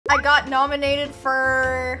I got nominated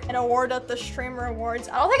for an award at the Streamer Awards.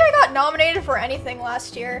 I don't think I got nominated for anything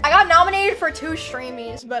last year. I got nominated for 2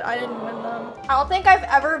 Streamies, but I didn't win them. I don't think I've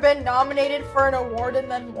ever been nominated for an award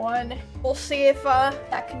and then won. We'll see if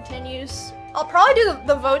that continues. I'll probably do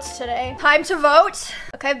the votes today. Time to vote.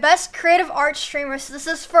 Okay, best creative art streamer. So this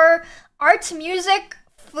is for arts, music,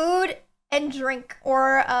 food, and drink,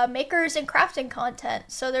 or makers and crafting content.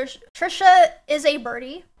 So there's Trisha is a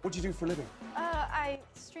birdie. What do you do for a living? I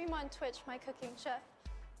stream on Twitch, my cooking show.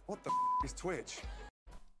 What the is Twitch?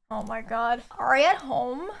 Oh my god. Ari at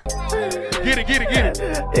home. Get it, get it, get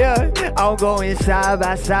it. Yeah, I'm going side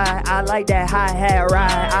by side. I like that hi-hat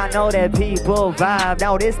ride. I know that people vibe.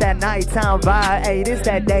 Now this that nighttime vibe. Hey, this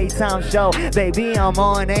that daytime show. Baby, I'm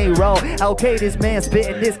on a roll. Okay, this man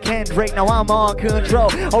spitting this Kendrick. Now I'm on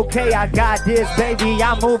control. Okay, I got this, baby.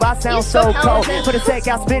 I move, I sound so cold. For the sake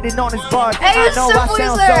I spit it on this bar. I know I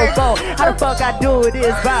sound so bold. How the fuck I do it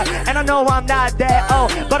is vibe. And I know I'm not that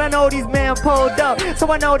old. But I know these men pulled up.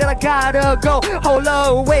 So I know that I gotta go. Hold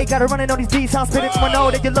up, wait, gotta run it on these beats. I'm spitting, so I know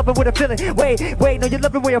that you love it with a feeling. Wait, no, you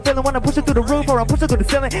love it where you're feeling. Wanna push it through the roof or I'm pushing through the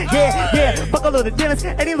ceiling. Yeah, fuck a little Dennis.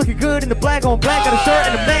 And he looking good in the black on black. Got a shirt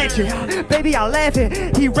and a mansion. Baby, I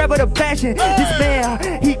laughing. He rap with a passion. This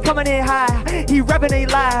man, he coming in high. He rapping a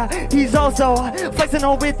lie. He's also flexing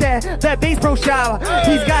on with that bass pro shower.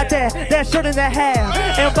 He's got that shirt and that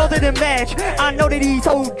hat. And both of them match. I know that he's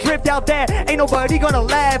so dripped out there. Ain't nobody gonna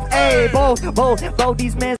laugh. Hey, both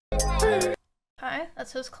these men. Okay,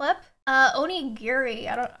 that's his clip. Onigiri,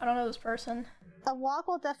 I don't know this person. A wok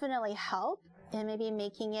will definitely help in maybe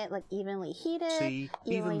making it like evenly heated, See,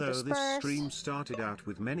 evenly even though dispersed. this stream started out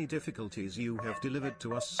with many difficulties, you have delivered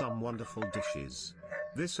to us some wonderful dishes.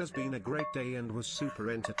 This has been a great day and was super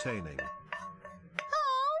entertaining.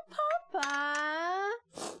 Oh,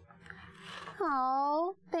 Papa.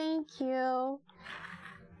 Oh, thank you.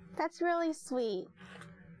 That's really sweet.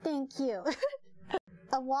 Thank you.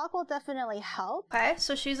 A wok will definitely help. Okay,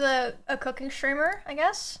 so she's a cooking streamer, I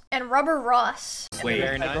guess. And Rubber Ross. Wait,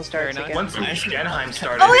 very nice, very nice. Once Genheim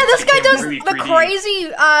started. Oh yeah, this guy does really the 3D.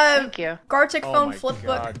 crazy Thank you. Gartic phone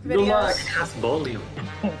flipbook videos. Has volume.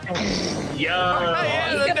 Yo,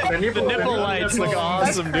 The nipple lights look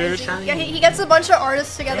awesome, dude. Yeah, he gets a bunch of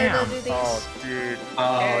artists together to do these. Oh, dude.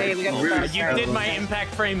 Hey, we got Really, you did my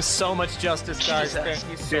impact frame so much justice, guys. Thank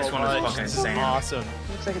you so This one is much. fucking This is insane. awesome.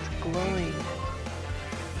 Looks like it's glowing.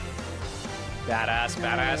 Badass,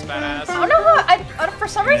 badass, badass. I don't know how, for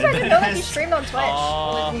some reason I didn't know that he streamed on Twitch.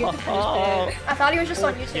 Oh. I thought he was just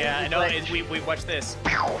on YouTube. Yeah, I know. We watch this.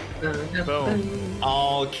 Boom.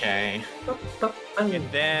 Okay.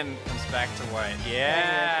 And then comes back to what?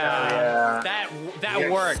 Yeah.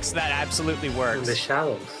 That works. That absolutely works. The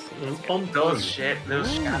shadows. Those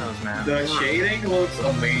shadows, man. The shading looks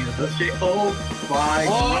amazing. Oh my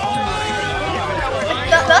god.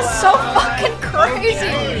 That's so fucking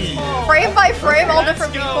crazy. Frame by frame, all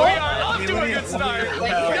different people. Off to a good start.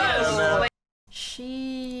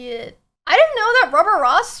 Shit. I didn't know that Rubber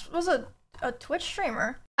Ross was a Twitch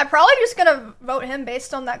streamer. I'm probably just gonna vote him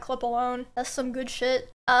based on that clip alone. That's some good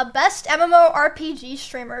shit. Best MMORPG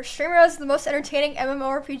streamer. Streamer has the most entertaining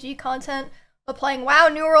MMORPG content of playing WoW,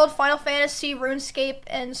 New World, Final Fantasy, RuneScape,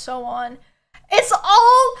 and so on. It's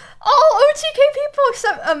all OTK people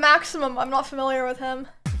except a Maximum. I'm not familiar with him.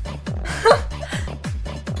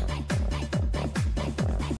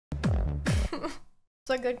 It's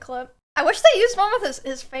a good clip. I wish they used one with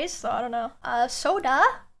his face though. I don't know. Soda.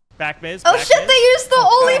 Back, Miz. Oh back, shit! Miz. They used the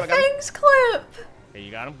Only Fangs clip. Hey,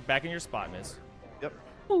 you got him back in your spot, Miz. Yep.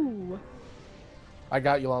 Ooh. I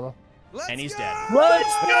got you, Llama. And he's dead.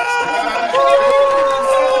 Let's go!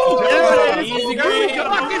 Easy,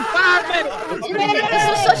 fucking 5 minutes! This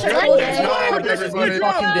was such a cool game. Everybody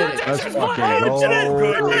fucking did it. Let's fucking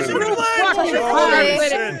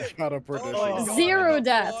go. 0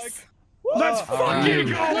 deaths. Let's fucking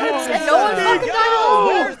go! And no one fucking died at all.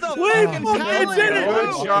 It's in it!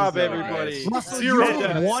 Good job, everybody.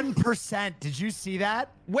 1%. Did you see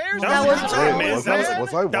that? Where's That was good, Miz? That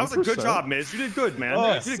was a good job, Miz. You did good,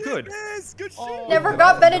 man. You did good. Never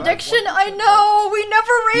got benediction. I know. We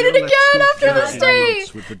never raided again after this day.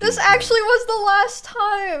 This actually was the last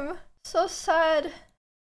time. So sad.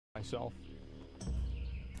 Myself.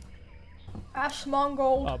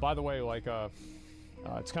 Asmongold. By the way, like,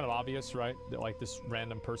 it's kind of obvious, right, that like this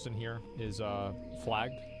random person here is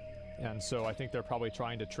flagged, and so I think they're probably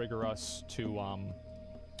trying to trigger us to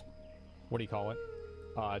what do you call it?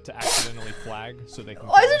 To accidentally flag so they can.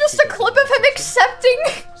 Why is it just a clip of him accepting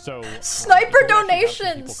sniper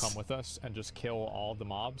donations? People come with us and just kill all the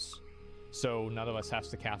mobs, so none of us has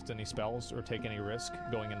to cast any spells or take any risk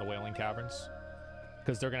going into Wailing Caverns.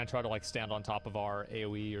 because they're gonna try to like stand on top of our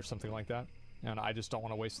AoE or something like that, and I just don't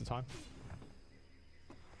want to waste the time.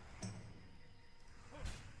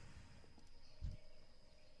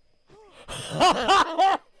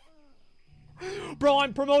 Bro,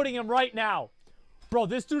 I'm promoting him right now. Bro,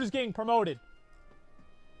 this dude is getting promoted.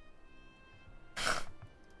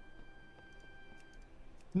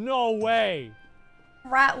 No way.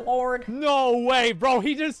 Rat Lord. No way, bro.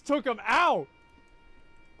 He just took him out.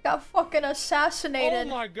 Got fucking assassinated.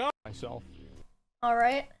 Oh my god. Myself.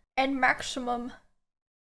 Alright. And maximum.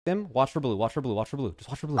 Them, watch for blue, watch for blue, watch for blue. Just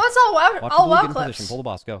watch for blue. Oh, it's all wow, watch all for blue, wow get in clips. position, pull the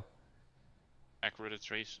boss, go. Accurate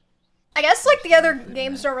trace. I guess like the other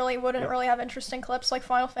games wouldn't really have interesting clips like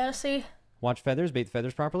Final Fantasy. Watch feathers, bait the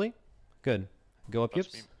feathers properly. Good. Go up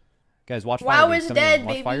yips. Guys, watch WoW fire is beams. dead,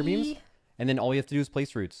 Watch fire baby. beams. And then all you have to do is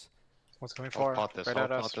place roots. What's coming for?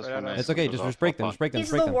 It's okay, just break them, just break them, He's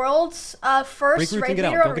just break the them. world's first Break roots raid and get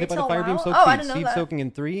out. leader Don't on get hit by the retail fire beam WoW. soak Oh, I seeds. didn't know Seeds that. soaking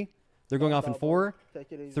in 3. They're going off in 4,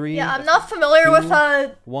 3. Yeah, I'm not familiar with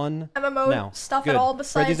 1. MMO now. stuff Good. at all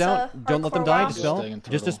Spread these besides out. Don't let them hardcore die. WoW. Dispel.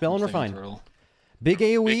 Just dispel and refine. Big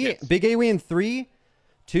AoE. Big AoE in 3,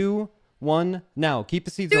 2, 1. Now. Keep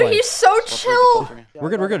the seeds Dude, alive. he's so chill. We're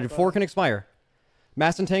good. We're good. 4 can expire.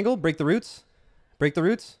 Mass entangle. Break the roots. Break the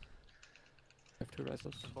roots.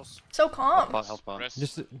 So calm.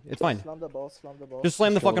 Just, it's fine. Slam the boss, slam the boss. Just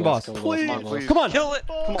slam the fucking boss. Please. Come on. Kill it.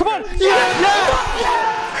 Come on.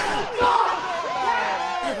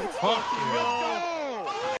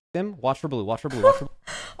 Them. Watch for blue. Watch for blue. Watch for blue.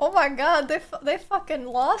 Oh my god, they fucking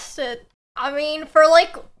lost it. I mean, for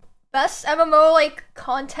like best MMO like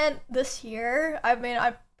content this year, I mean,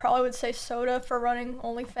 I probably would say Soda for running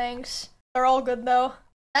OnlyFans. They're all good though.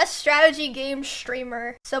 Best strategy game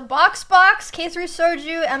streamer. So Boxbox, K3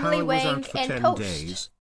 Soju, Emily Wang, and Toast.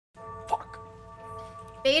 Fuck.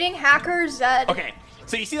 Baiting hacker Zed. Okay,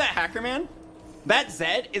 so you see that hacker man? That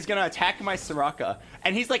Zed is gonna attack my Soraka,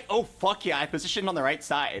 and he's like, "Oh fuck yeah, I positioned on the right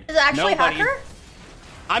side." Is it actually Nobody. hacker?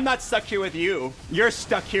 I'm not stuck here with you. You're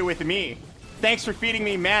stuck here with me. Thanks for feeding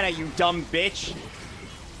me mana, you dumb bitch.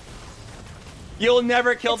 You'll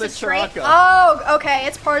never kill this Soraka. Oh, okay.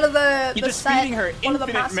 It's part of the You're just set. feeding her One of the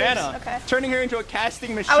infinite passives. mana, Okay. turning her into a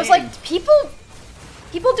casting machine. I was like, people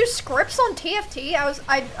do scripts on TFT.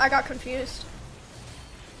 I got confused.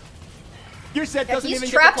 Your Zed Yeah, doesn't he's even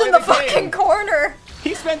trapped get to in play the the fucking game. corner.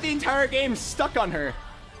 He spent the entire game stuck on her.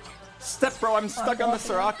 Bro, I'm stuck on the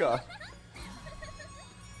Soraka.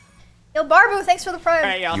 Yo, Barbu, thanks for the prime.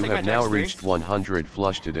 Alright, yeah, I'll You take my have now Jax 3. reached 100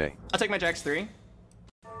 flush today. I'll take my Jax 3.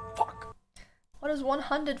 What is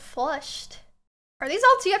 100 flushed? Are these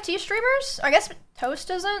all TFT streamers? I guess Toast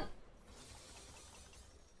isn't.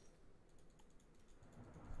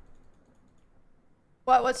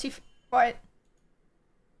 What? What's he? What?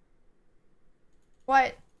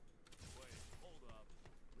 What?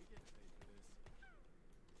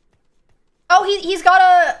 Oh, he's got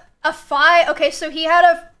a 5. Okay, so he had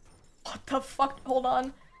a. What the fuck? Hold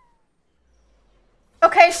on.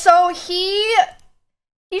 Okay, so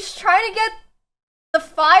he's trying to get the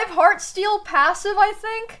 5 Heartsteel passive, I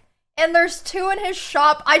think, and there's 2 in his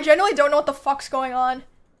shop. I genuinely don't know what the fuck's going on.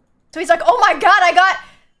 So he's like, oh my god,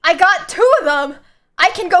 I got 2 of them. I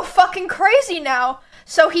can go fucking crazy now.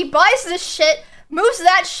 So he buys this shit, moves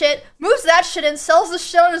that shit, and sells the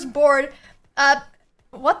shit on his board.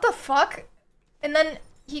 What the fuck? And then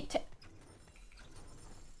he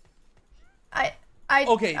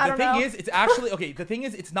Okay, I the don't thing know. is, it's actually okay. The thing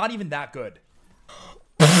is, it's not even that good.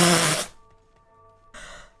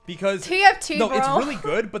 Because TFT, no, bro. it's really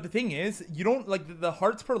good. But the thing is, you don't like the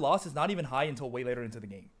hearts per loss is not even high until way later into the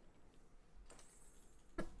game.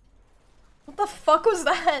 What the fuck was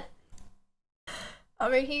that? I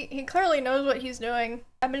mean, he clearly knows what he's doing.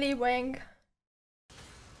 Emily Wang.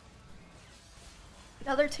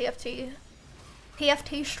 Another TFT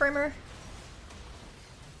streamer.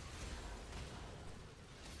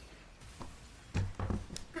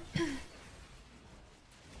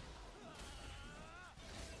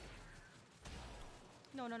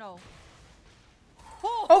 No.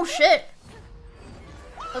 Oh shit!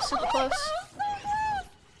 That's super close.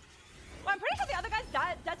 Well, I'm pretty sure the other guy's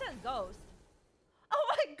dead to his ghost. Oh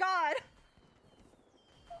my god!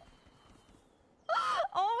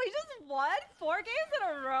 Oh, he just won 4 games in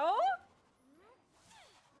a row?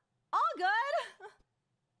 All good?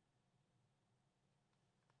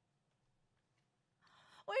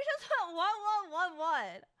 We just went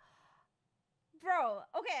 1-1-1-1. Bro,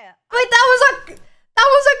 okay. Wait, that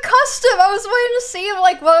was a custom. I was waiting to see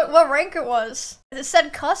like what rank it was. It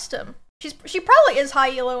said custom. She probably is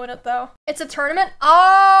high elo in it though. It's a tournament.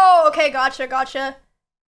 Oh, okay, gotcha.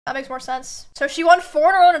 That makes more sense. So she won 4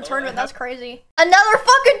 in a row in a tournament. That's crazy. Another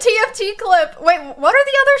fucking TFT clip. Wait, what are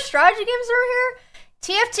the other strategy games that are here?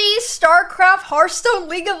 TFT, StarCraft, Hearthstone,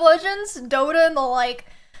 League of Legends, Dota, and the like.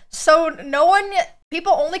 So no one,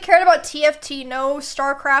 people only cared about TFT, no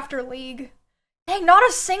StarCraft or League. Dang, not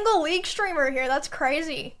a single League streamer here. That's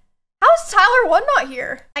crazy. How is Tyler 1 not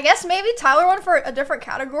here? I guess maybe Tyler 1 for a different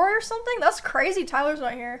category or something? That's crazy Tyler's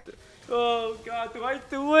not here. Oh god, do I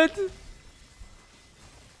do it?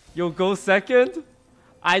 You'll go second?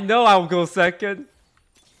 I know I'll go second.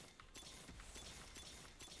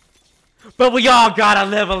 But we all gotta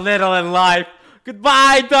live a little in life.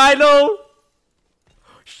 Goodbye, Dino!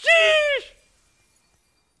 Sheesh!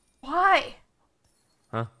 Why?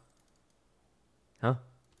 Huh? Huh?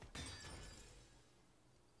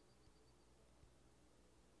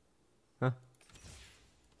 Huh?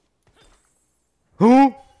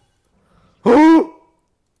 Who? Who?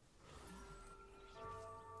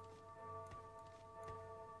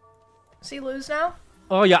 Does he lose now?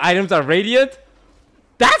 Oh, your items are radiant?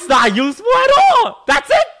 That's not useful at all! That's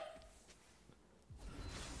it!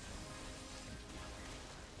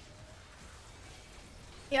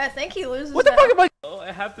 Yeah, I think he loses. What the now. fuck am I? Oh,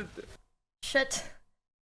 I have to. Shit.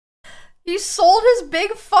 He sold his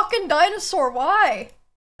big fucking dinosaur. Why?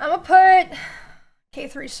 I'm gonna put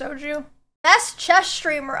K3 Soju. Best chess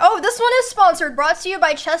streamer. Oh, this one is sponsored. Brought to you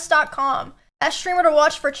by chess.com. Best streamer to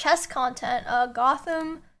watch for chess content.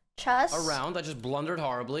 Gotham Chess. A round. I just blundered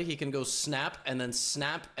horribly. He can go snap and then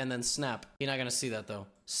snap and then snap. You're not gonna see that though.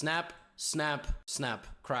 Snap, snap, snap.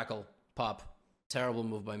 Crackle. Pop. Terrible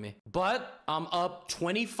move by me. But I'm up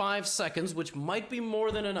 25 seconds, which might be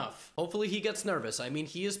more than enough. Hopefully he gets nervous. I mean,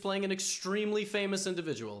 he is playing an extremely famous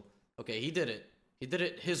individual. Okay, he did it. He did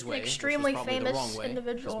it his way. Extremely which was probably famous the wrong way,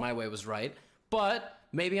 individual. 'cause my way was right. But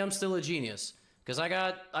maybe I'm still a genius. Because I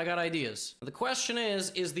got ideas. The question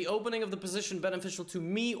is the opening of the position beneficial to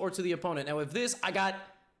me or to the opponent? Now, if this,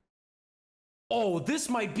 oh, this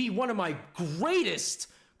might be one of my greatest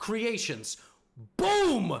creations.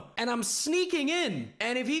 Boom! And I'm sneaking in.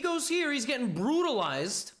 And if he goes here, he's getting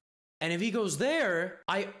brutalized. And if he goes there,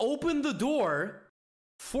 I open the door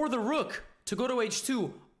for the rook to go to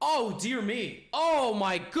H2. Oh, dear me. Oh,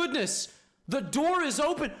 my goodness. The door is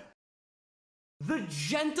open. The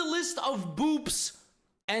gentlest of boops.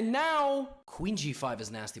 And now, Queen G5 is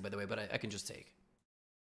nasty, by the way, but I can just take.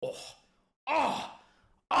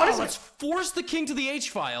 Let's force the king to the H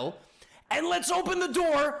file, and let's open the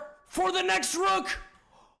door for the next rook.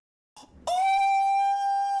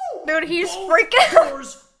 Oh! Dude, he's Both freaking.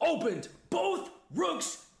 doors opened. Both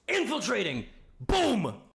rooks infiltrating.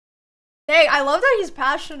 Boom. Dang, I love that he's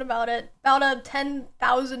passionate about it. About a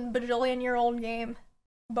 10,000 bajillion-year-old game.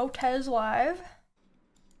 BotezLive.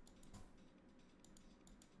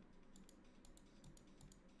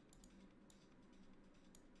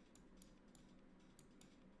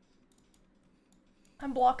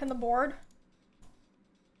 I'm blocking the board.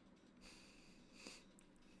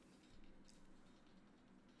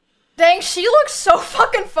 Dang, she looks so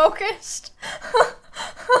fucking focused.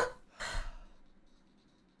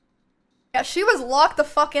 Yeah, she was locked the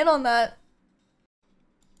fuck in on that.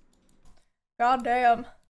 God damn.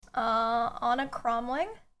 Anna Cromling.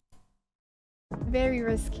 Very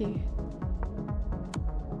risky.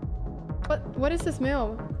 What is this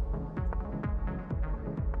move?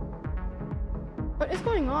 What is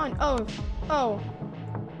going on? Oh.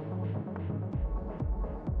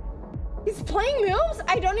 He's playing moves?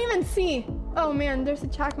 I don't even see. Oh man, there's a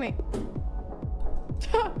checkmate.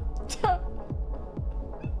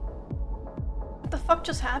 What the fuck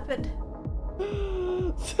just happened?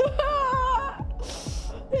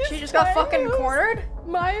 She just got fucking cornered?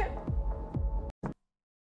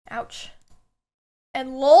 Ouch.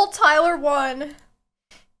 And lol, Tyler won.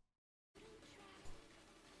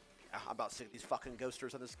 I'm about sick of these fucking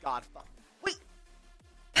ghosters on this god fuck. Wait!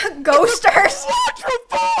 Ghosters?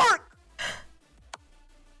 Quadra-fork!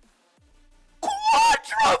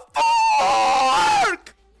 Quadra-fork!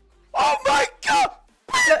 Oh my god!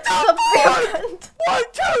 Beat the fork! 1,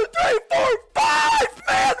 2, 3, 4, 5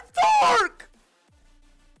 man fork!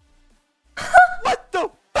 What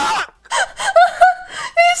the fuck?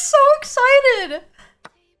 He's so excited!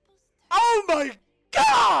 Oh my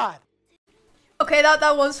god! Okay,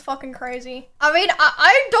 that was fucking crazy. I mean,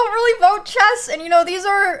 I don't really vote chess, and you know, these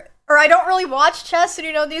are, or I don't really watch chess, and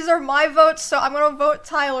you know, these are my votes, so I'm gonna vote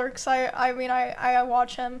Tyler, because I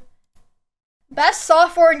watch him. Best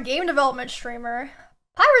software and game development streamer.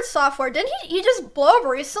 Pirate Software, didn't he just blow up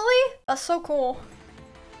recently? That's so cool.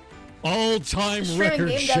 All-time Streaming record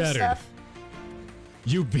game dev shattered. stuff.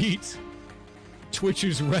 You beat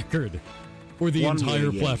Twitch's record or the 1 entire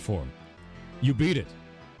million. platform? You beat it.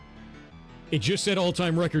 It just said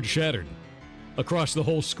all-time record shattered. Across the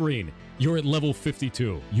whole screen. You're at level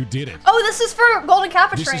 52. You did it. Oh, this is for Golden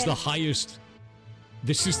Kappa This train. is the highest...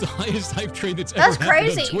 This is the highest hype trade that's That's ever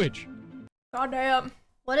happened crazy. on Twitch. Goddamn.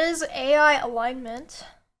 What is AI alignment?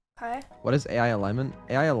 Okay. What is AI alignment?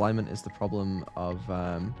 AI alignment is the problem of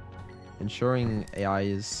ensuring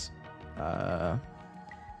AIs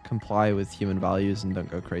comply with human values and don't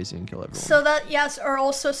go crazy and kill everyone. So that, yes, or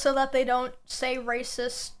also so that they don't say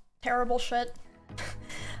racist, terrible shit.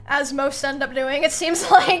 As most end up doing, it seems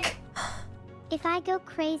like. If I go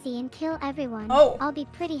crazy and kill everyone, Oh. I'll be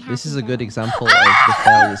pretty happy. This is a good example of the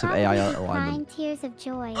failures of AI Crying alignment. tears of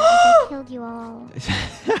joy as I killed you all.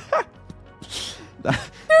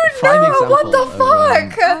 Prime example what the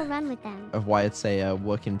fuck? I'll run with them. of why it's a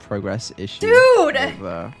work in progress issue. Dude!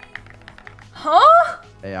 Of, Huh?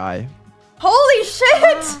 AI. Holy shit!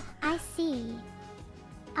 Ah, I see.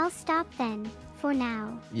 I'll stop then, for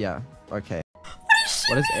now. Yeah. Okay.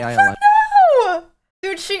 What is AI alignment? No!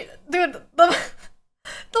 Dude,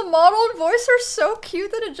 the modeled voice are so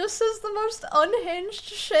cute that it just says the most unhinged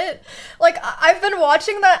shit. Like, I've been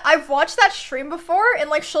watching that, I've watched that stream before, and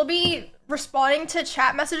like, she'll be responding to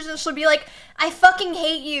chat messages and she'll be like, I fucking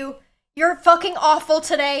hate you. You're fucking awful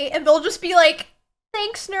today. And they'll just be like,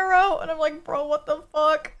 thanks, Neuro. And I'm like, bro, what the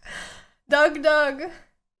fuck? DougDoug.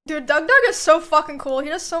 Dude, DougDoug is so fucking cool. He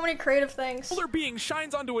does so many creative things. Solar being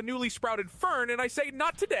shines onto a newly sprouted fern, and I say,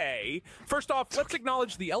 not today. First off, let's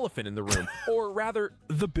acknowledge the elephant in the room. Or rather,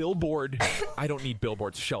 the billboard. I don't need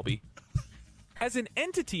billboards, Shelby. As an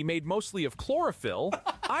entity made mostly of chlorophyll,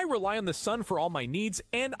 I rely on the sun for all my needs,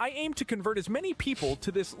 and I aim to convert as many people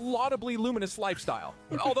to this laudably luminous lifestyle.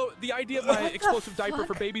 Although the idea of my explosive diaper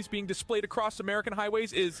for babies being displayed across American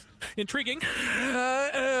highways is intriguing.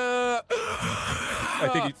 I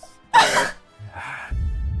think he's...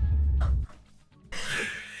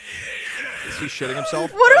 Is he shitting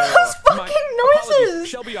himself? What are those fucking Apologies, noises?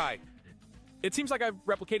 Shelby I. It seems like I've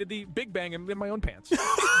replicated the Big Bang in my own pants. The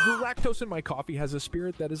lactose in my coffee has a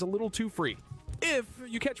spirit that is a little too free. If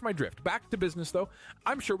you catch my drift. Back to business, though.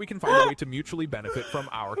 I'm sure we can find a way to mutually benefit from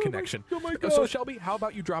our connection. So, Shelby, how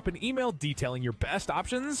about you drop an email detailing your best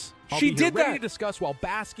options? I'll She be here did ready that. to discuss while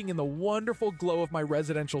basking in the wonderful glow of my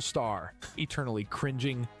residential star. Eternally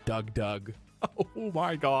cringing DougDoug. Oh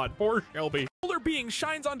my god, poor Shelby. Solar being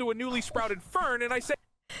shines onto a newly sprouted fern, and I say...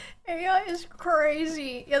 AI is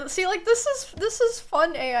crazy. Yeah, see, like, this is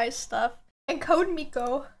fun AI stuff. And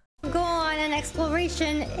CodeMiko. Go on an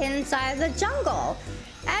exploration inside the jungle.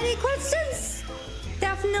 Any questions?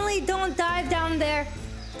 Definitely don't dive down there.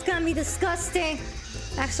 It's gonna be disgusting.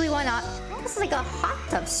 Actually, why not? It's like a hot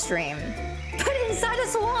tub stream, but inside a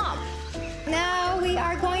swamp. Now we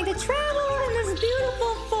are going to travel in this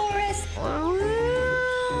beautiful forest.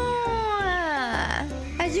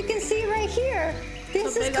 As you can see right here,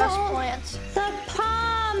 this is called the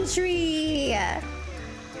palm tree.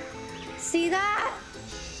 See that?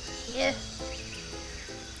 Yeah.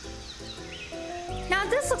 Now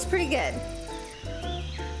this looks pretty good.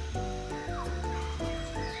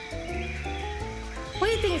 What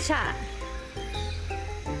do you think, chat?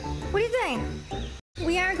 What do you think?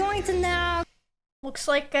 We are going to now... Looks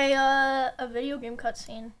like a video game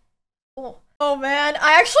cutscene. Cool. Oh man,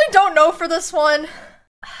 I actually don't know for this one.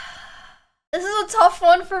 This is a tough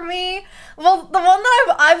one for me. Well, the one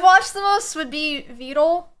that I've watched the most would be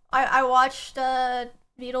Vedal. I watched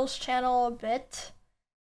Vedal's channel a bit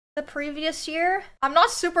the previous year. I'm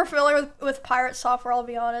not super familiar with Pirate Software, I'll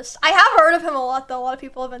be honest. I have heard of him a lot though. A lot of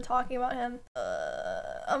people have been talking about him.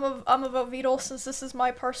 I'm a vote Vedal since this is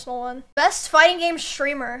my personal one. Best fighting game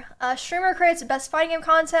streamer. Streamer creates best fighting game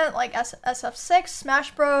content like SF6,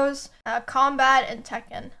 Smash Bros, Combat, and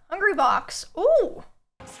Tekken. Hungrybox. Ooh.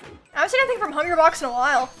 I haven't seen anything from Hungrybox in a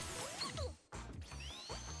while.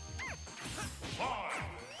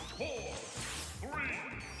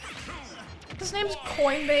 His name's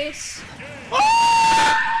Coinbase.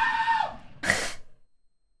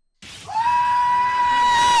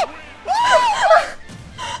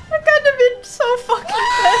 I kind of been so fucking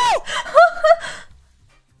pissed.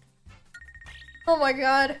 Oh my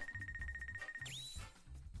god.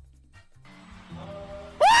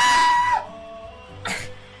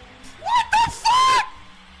 What the fuck?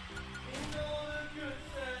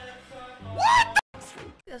 What the?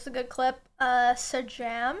 That's a good clip.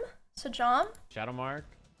 Sajam? Shadow Mark?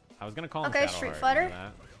 I was gonna call him Okay, Shadow Street Heart, Fighter.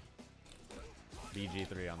 remember that?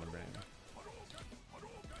 BG3 on the brain.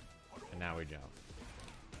 And now we jump.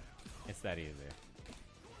 It's that easy.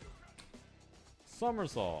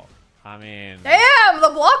 Somersault. I mean... Damn, the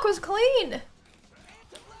block was clean.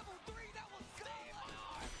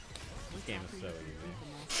 This game is so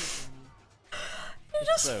easy. You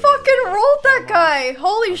just so fucking easy. rolled that guy.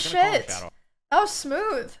 Holy I was gonna call him shit. Shadow. That was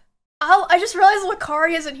smooth. Oh, I just realized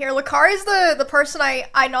Lakari isn't here. Lakari's the person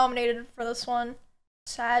I nominated for this one.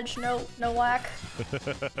 Sag, no lack.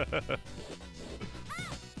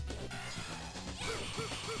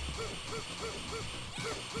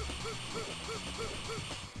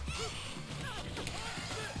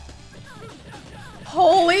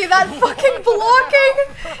 Holy, that fucking blocking!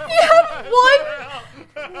 He had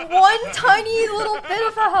one tiny little bit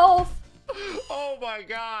of health. Oh my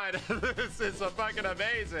god, this is fucking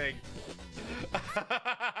amazing.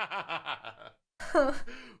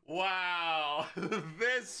 Wow,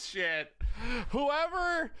 this shit.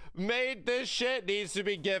 Whoever made this shit needs to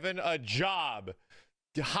be given a job.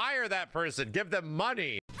 Hire that person, give them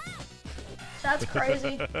money. That's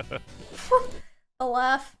crazy. A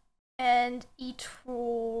laugh. And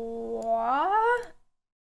Itwa? Is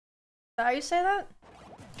that how you say that?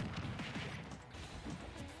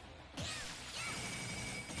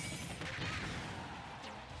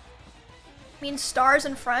 Means stars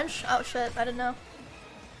in French? Oh shit, I didn't know.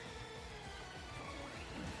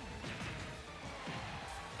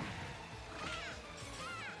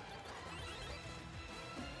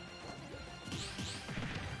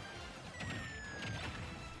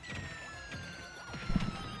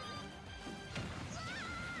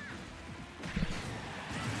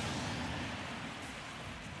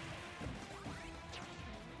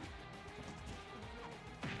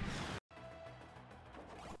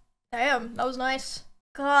 Damn, that was nice.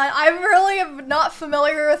 God, I really am not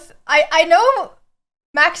familiar with... I know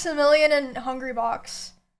Maximilian and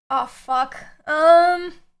Hungrybox. Oh, fuck.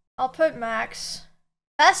 I'll put Max.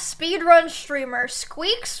 Best speedrun streamer.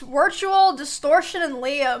 Squeaks, Virtual, Distortion, and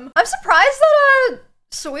Liam. I'm surprised that,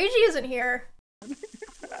 Suiji isn't here.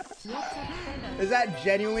 Is that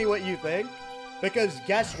genuinely what you think? Because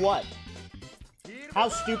guess what? How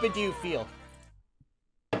stupid do you feel?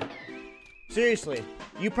 Seriously,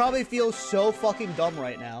 you probably feel so fucking dumb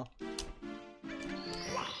right now.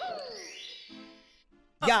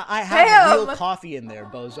 Yeah, I have real coffee in there,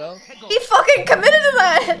 bozo. He fucking committed to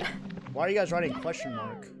that! Why are you guys writing question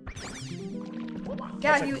mark?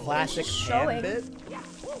 Yeah, That's a classic pan bit?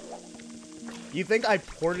 You think I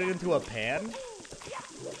poured it into a pan?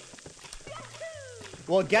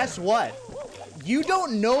 Well, guess what? You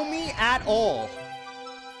don't know me at all.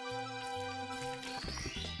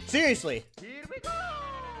 Seriously. Dude,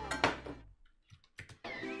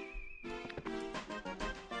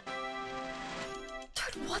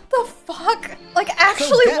 what the fuck? Like,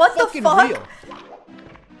 actually, So what the fuck? real.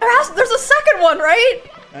 There's a second one, right?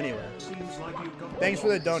 Anyway. Seems like you got Thanks for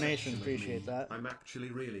the donation, appreciate that. I'm actually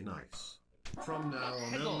really nice. From now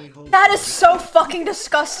on, only hold That is so fucking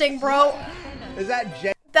disgusting, bro. Is that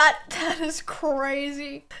That is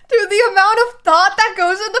crazy. Dude, the amount of thought that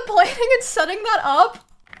goes into planning and setting that up.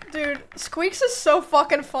 Dude, Squeaks is so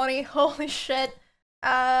fucking funny. Holy shit.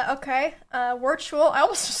 Okay. Virtual. I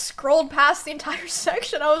almost just scrolled past the entire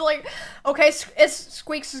section. I was like, okay,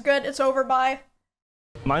 Squeaks is good. It's over, bye.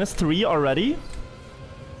 -3 already.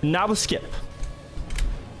 Now the skip.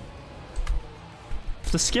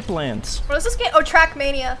 If the skip lands. What is this game? Oh,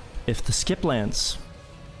 Trackmania. If the skip lands.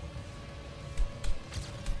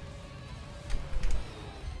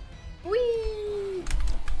 Whee!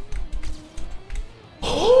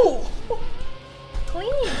 Oh!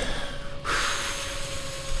 Clean.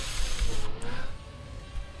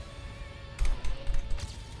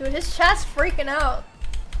 Dude, his chat's freaking out.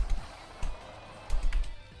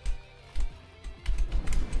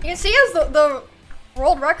 You can see he has the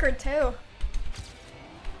world record too.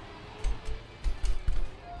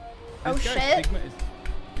 Oh shit.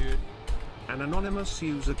 An anonymous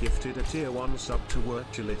user gifted a tier 1 sub to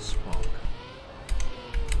Virtualis Pog.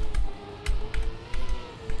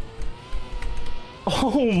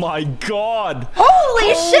 Oh my god!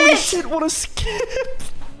 Holy Holy shit! shit, what a skip!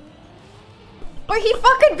 Wait, he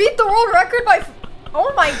fucking beat the world record by...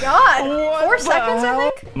 Oh my god. What 4 the seconds, hell? I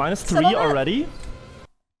think? -3 already?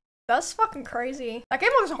 That's fucking crazy. That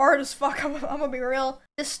game looks hard as fuck, I'm gonna be real.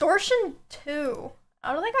 Distortion 2.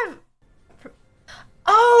 I don't think I've...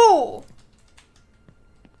 Oh!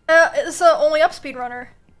 It's the only up speedrunner.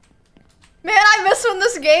 Man, I miss when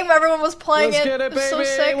this game everyone was playing Let's it. get it, It was baby!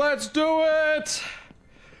 so sick. Let's do it!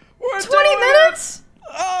 We're 20 doing minutes? It.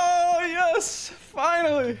 Oh, yes!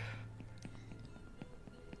 Finally!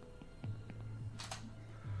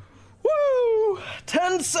 Woo!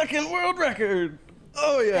 10-second world record!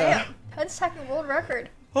 Oh, yeah. Damn, 10-second world record.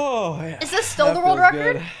 Oh, yeah. Is this still That the world feels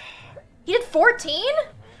record? good. He did 14?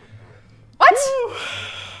 What?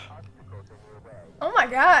 Oh my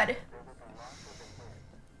god.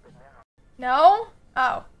 No?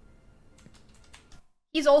 Oh.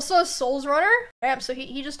 He's also a Souls runner? Damn, so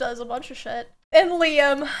he just does a bunch of shit. And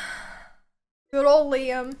Liam. Good old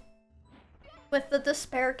Liam. With the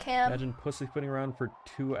despair cam. Imagine pussyfooting around for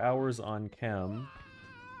 2 hours on cam.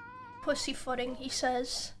 Pussyfooting, he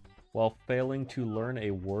says. While failing to learn a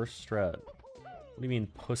worse strat. What do you mean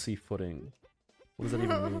pussyfooting? What does that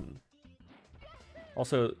even mean?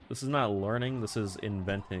 Also, this is not learning, this is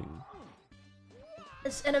inventing.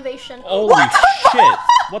 It's innovation. Holy shit!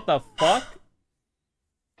 What the fuck?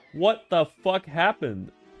 What the fuck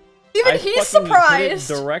happened? Even he's surprised!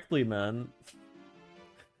 Hit it directly, man.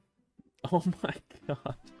 Oh my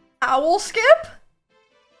god. Owl skip?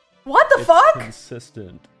 What the It's fuck?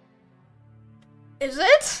 consistent. Is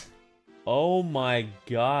it? Oh my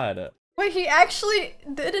god. Wait, he actually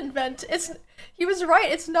did invent. He was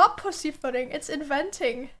right. It's not pussyfooting. It's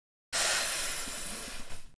inventing.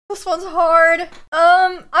 This one's hard.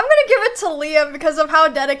 I'm gonna give it to Liam because of how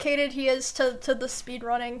dedicated he is to the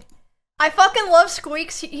speedrunning. I fucking love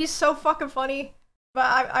Squeaks. He's so fucking funny.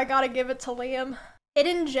 But I gotta give it to Liam.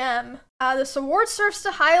 Hidden Gem. This award serves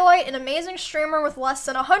to highlight an amazing streamer with less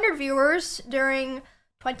than 100 viewers during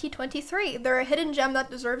 2023. They're a hidden gem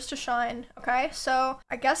that deserves to shine. Okay, so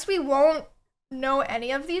I guess we won't know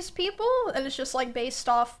any of these people, and it's just like based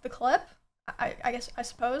off the clip. I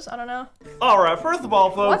suppose. I don't know. Alright, first of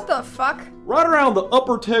all, folks. What the fuck? Right around the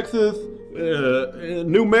upper Texas,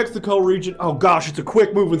 New Mexico region. Oh gosh, it's a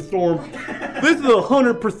quick moving storm. This is a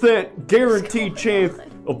 100% guaranteed chance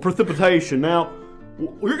of precipitation. Now,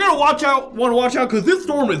 you're gonna want to watch out, because this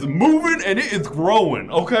storm is moving and it is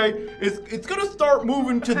growing, okay? It's gonna start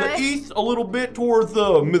moving to the east a little bit towards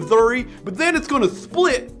Missouri, but then it's gonna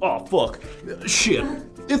split. Oh fuck, shit.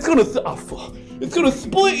 It's gonna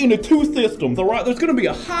split into two systems, all right? There's gonna be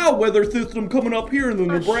a high weather system coming up here in the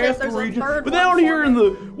Nebraska region, but down here in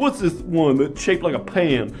the, what's this one that's shaped like a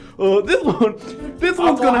pan? This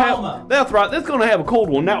one's gonna have, that's right, that's gonna have a cold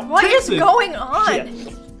one. Now, What is Texas, going on?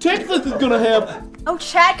 shit, Texas is gonna have, Oh,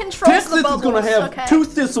 chat controls Texas the bubbles. is gonna have two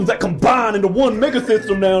systems that combine into one mega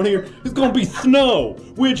system down here. It's gonna be snow,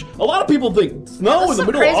 which a lot of people think snow in the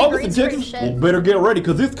middle of August in Texas. Well, better get ready,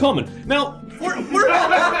 because it's coming. Now, we're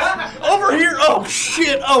over here. Oh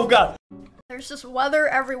shit! Oh god. There's just weather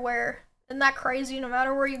everywhere. Isn't that crazy? No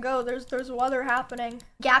matter where you go, there's weather happening.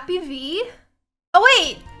 Gappy V? Oh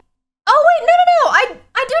wait! Oh wait, no!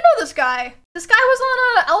 I do know this guy. This guy was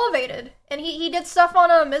on Elevated, and he did stuff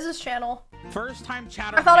on Mrs. channel. First time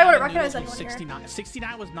chatter. I thought I wouldn't recognize anyone 69. here.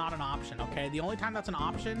 69 was not an option, okay? The only time that's an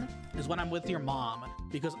option is when I'm with your mom,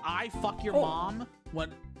 because I fuck your mom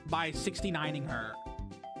by 69ing her.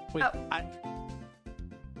 Wait,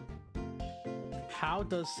 how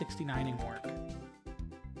does 69ing work?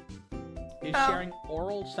 Is sharing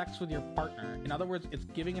oral sex with your partner. In other words, it's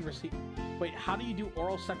giving and receiving. Wait, how do you do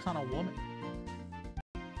oral sex on a woman?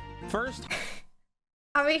 First.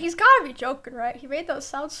 I mean, he's gotta be joking, right? He made those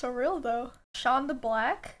sound so real, though. Sean the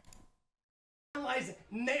Black? Analyze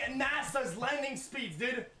NASA's landing speeds,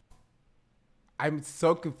 dude. I'm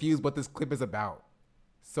so confused what this clip is about.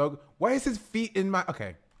 So, why is his feet in my...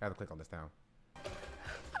 Okay, I gotta click on this now.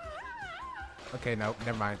 Okay, no,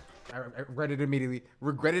 never mind. I regretted it immediately.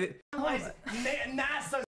 Regretted it. Analyze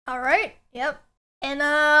NASA's... Alright, yep. And,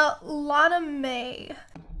 Lana May.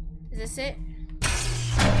 Is this it?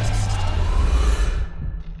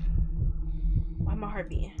 Why my heart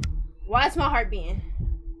beating? Why is my heart beating?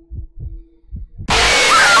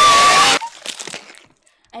 I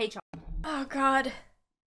hate y'all. Oh god.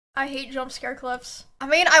 I hate jump scare clips. I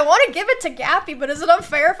mean, I want to give it to Gappy, but is it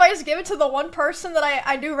unfair if I just give it to the one person that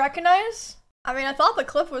I do recognize? I mean, I thought the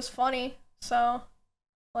clip was funny, so,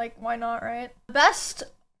 like, why not, right? Best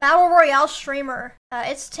Battle Royale streamer.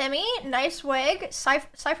 It's Timmy, Nice Wig,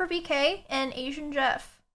 Cypher BK, and Asian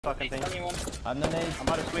Jeff. Fucking thing. I'm the nade. I'm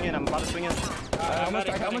about to swing in. How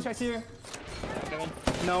much I see here?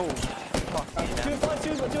 No. Fuck.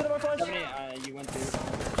 Two of them are flush. You went through.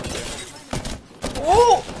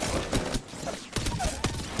 Oh!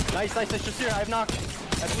 Nice. Just here. I have knock.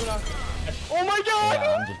 I have blue knock. Oh my god!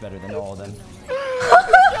 Yeah, I'm just better than all of them.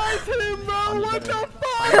 Guys, hit him, bro! What the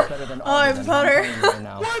fuck? I'm better than all of them. better.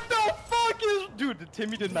 What the fuck is... Dude,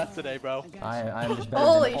 Timmy did mess today, bro. I'm just better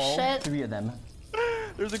Holy than all shit. 3 of them.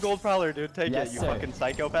 There's a gold prowler, dude. Take it, you fucking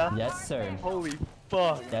psychopath. Yes, sir. Holy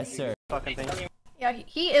fuck. Yes, sir. Fucking thing. Yeah,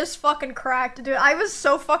 he is fucking cracked, dude. I was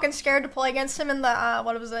so fucking scared to play against him in the,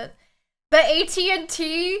 what was it? The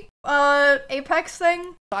AT&T, Apex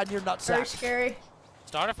thing. On your nutsack. Very scary.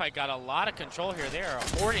 Starterfight got a lot of control here. They are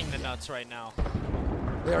hoarding the nuts right now.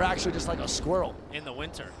 They're actually just like a squirrel. In the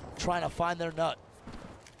winter. Trying to find their nut.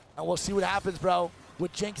 And we'll see what happens, bro.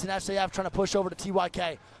 with Jinx and SAF trying to push over to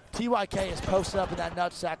TYK. TYK is posted up in that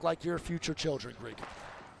nutsack like your future children, Greek.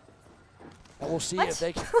 And we'll see if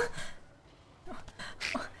they can.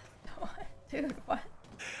 Dude, what?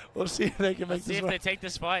 We'll see if they can make Let's see this if work. they take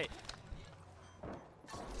this fight.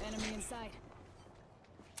 Enemy in sight.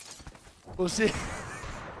 We'll see.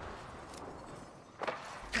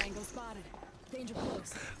 Tangle spotted. Danger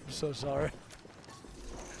close. I'm so sorry.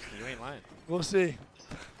 You ain't lying. We'll see.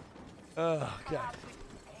 Oh, okay.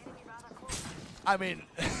 I mean,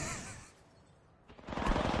 I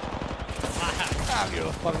don't give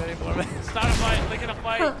a fuck anymore, man. Start a fight. Looking to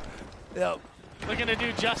fight. Yep. Looking to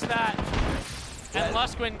do just that. And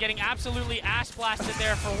Lusquin getting absolutely ass blasted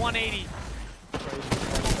there for 180.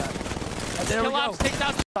 And there we go. Killops takes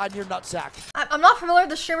out. On your nutsack. I'm not familiar with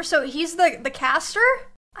the streamer, so he's the caster?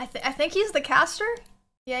 I think he's the caster?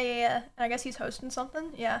 Yeah. And I guess he's hosting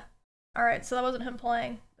something? Yeah. Alright, so that wasn't him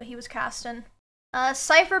playing, but he was casting.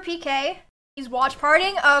 Cypher PK. He's watch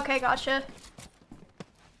partying? Oh, okay, gotcha.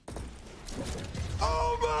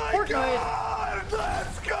 Oh my god!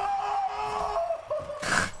 Let's go!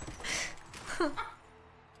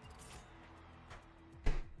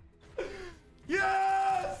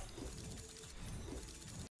 Yes!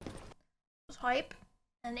 Hype.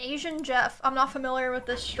 And Asian Jeff. I'm not familiar with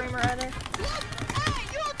this streamer either.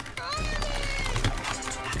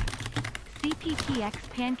 CPTX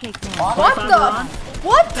Pancake Man. What the?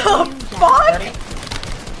 What the fuck?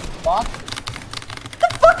 Box. The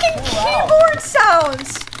fucking keyboard sounds!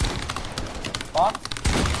 Box.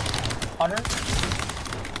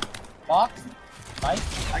 100. Box.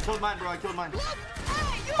 Nice. I killed mine, bro. I killed mine.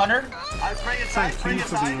 100. I was spraying inside. Thank you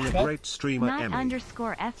for being a great streamer, Not Emmy.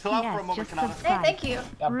 underscore Chill out for a FPS, moment, just Kanata. subscribe. Hey, thank you.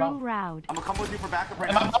 Rule Roud. I'm gonna come with you for backup right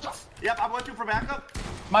Am I now. box? Yep, I'm with you for backup.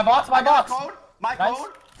 My box. My I got box. Code. My Nice.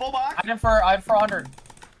 code. Full box. I had for 100.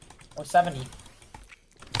 Or 70.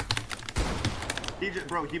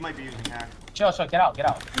 Bro, he might be using hack. Chill. Get out. Get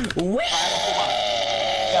out. Okay,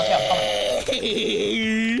 I'm coming.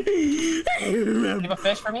 You have a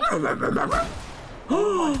fish for me?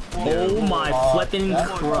 Oh my flipping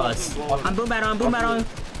crust. I'm boom battling.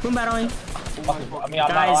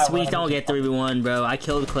 Guys, we don't get 3v1, bro. I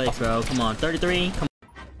killed Clicks, bro. Come on, 33. Come on.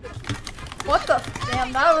 What the?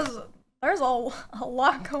 Damn, that was. There's a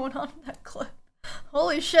lot going on in that clip.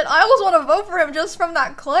 Holy shit, I almost want to vote for him just from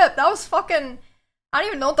that clip. That was fucking. I don't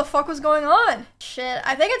even know what the fuck was going on. Shit,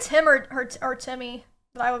 I think it's him or Timmy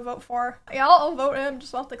that I would vote for. Yeah, I'll vote him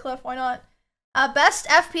just off the cliff. Why not? Best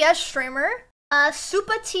FPS streamer.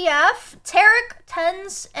 Syympa TF, Tarek,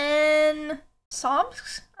 Tens, and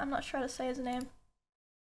Somsk? I'm not sure how to say his name.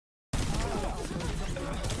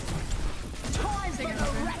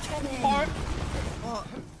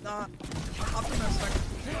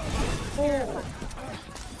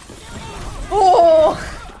 Oh!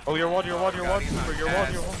 Oh, you're one.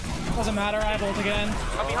 Doesn't matter, I have ult again.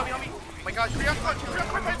 Help me. Oh my god, hurry up,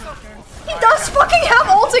 He does fucking have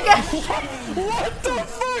ult again! What the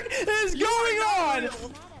fuck is going on?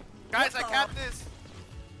 Guys, I capped this.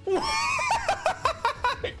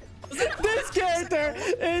 This character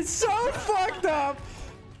is so fucked up.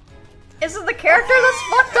 Is it the character that's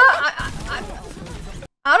fucked up?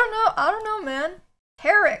 I don't know, man.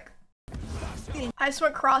 Tarek. I just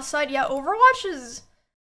went cross-side. Yeah, Overwatch is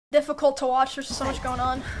difficult to watch. There's so much going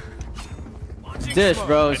on. Dish,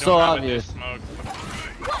 bro. It's so obvious.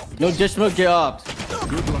 No dish smoke, get up.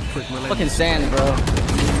 Fucking sand, bro.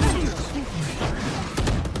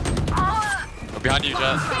 Behind you,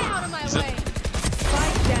 Jet.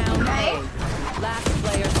 Last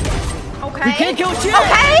player standing. Okay. You can't kill shit.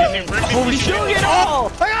 Okay. Holy shit! Shoot it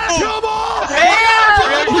all. I gotta kill them all!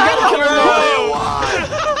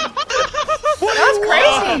 That's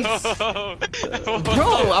crazy. Bro,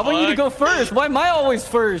 I want you to go first. Why am I always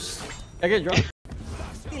first? I get drunk.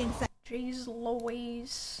 Jeez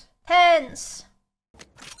Louise. Tens.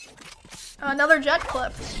 Another jet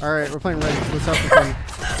clip. Alright, we're playing red. Let's have some fun.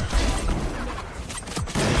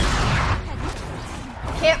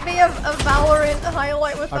 Can't be a Valorant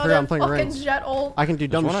highlight without forgot a I'm playing fucking ranks. jet ult. I can do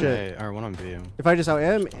dumb One on shit. A or one on B. If I just out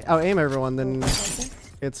aim everyone, then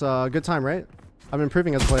it's a good time, right? I'm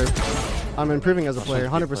improving as a player.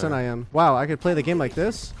 100% I am. Wow, I could play the game like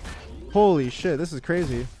this? Holy shit, this is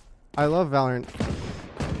crazy. I love Valorant.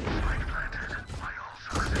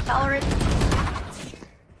 Valorant.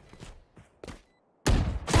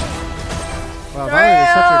 Wow, Valorant is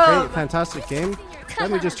such a great, fantastic game. Let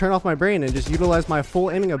me just turn off my brain and just utilize my full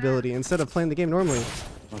aiming ability instead of playing the game normally.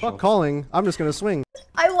 Fuck calling, I'm just gonna swing.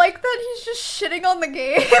 I like that he's just shitting on the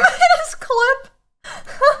game in his clip.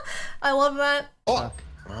 I love that.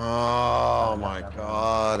 Oh my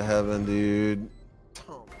god, heaven, dude.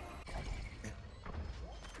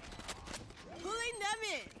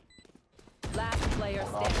 player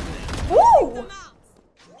standing. Woo!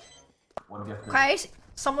 Okay,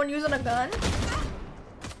 someone using a gun.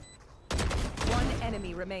 One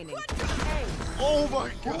enemy remaining. Oh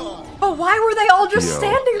my god! But why were they all just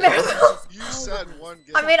standing there though? You said one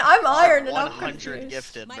gifted. I mean, I'm iron and I'm 100 confused.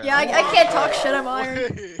 gifted, bro. Yeah, I can't talk shit, I'm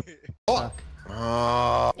iron. Fuck.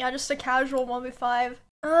 Yeah, just a casual 1v5.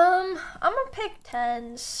 I'm gonna pick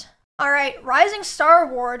 10s. Alright, Rising Star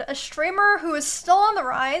Award, a streamer who is still on the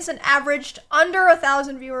rise and averaged under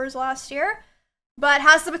 1,000 viewers last year, but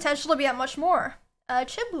has the potential to be at much more.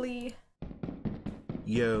 Chiblee.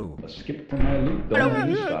 Yo. Skip for my loot, don't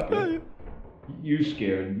you stop it. You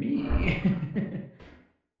scared me.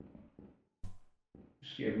 You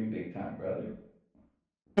scared me big time, brother.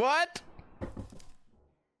 What?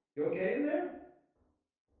 You okay in there?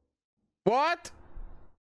 What?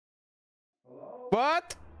 Hello?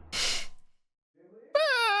 What?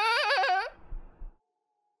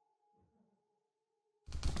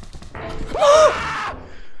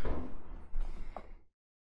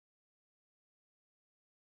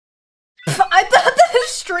 I thought the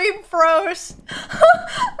stream froze.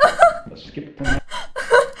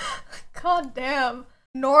 God damn.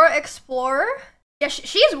 Nora Explorer? Yeah,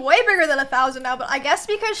 she's way bigger than 1,000 now, but I guess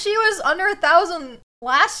because she was under 1,000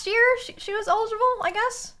 last year, she was eligible, I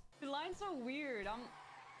guess? The line's so weird.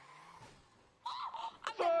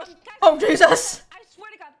 Oh, Jesus! I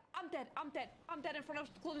swear to God, I'm dead. I'm dead. I'm dead in front of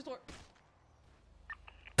the closest door.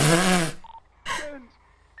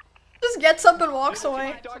 Just gets up and walks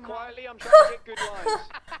away. Die quietly. I'm trying to get good lines.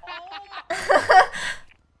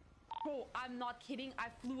 Bro, I'm not kidding. I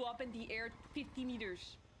flew up in the air 50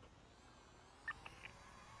 meters.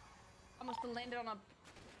 I must have landed on a...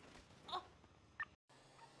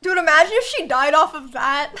 Dude, imagine if she died off of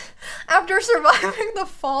that after surviving the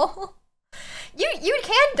fall. You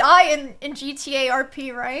can die in GTA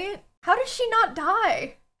RP, right? How did she not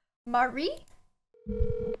die? Marie?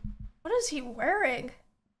 What is he wearing?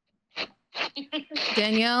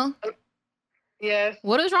 Danielle? Yes.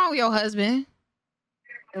 What is wrong with your husband?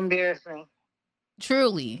 Embarrassing.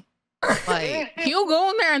 Truly. Like, he'll go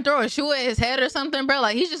in there and throw a shoe at his head or something, bro.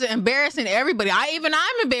 Like, he's just embarrassing everybody. I'm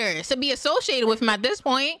embarrassed to be associated with him at this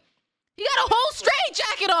point. He got a whole straight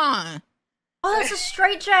jacket on. Oh, that's a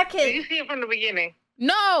straight jacket. Did you see it from the beginning?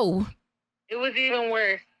 No. It was even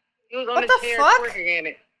worse. He was on What the the chair fuck? twerking in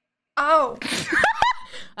it. Oh.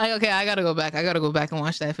 Like, okay, I gotta go back. I gotta go back and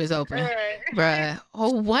watch that if it's open. Right. Bruh.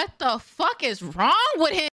 Oh, what the fuck is wrong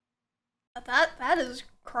with him? That is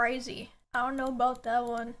crazy. I don't know about that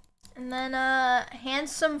one. And then,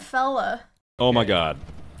 handsome fella. Oh my god.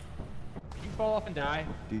 Did you fall off and die?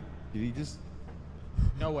 Did he just...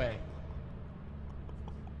 No way.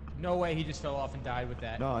 No way he just fell off and died with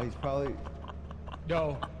that. No, he's probably...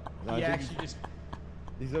 No. No, I He think actually just...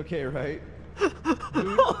 He's okay, right?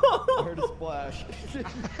 I heard a splash.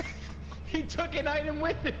 He took an item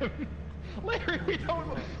with him. Larry, we don't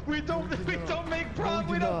make prom.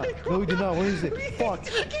 We don't make No, we did not. What is it? Fuck.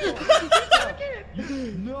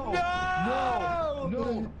 No.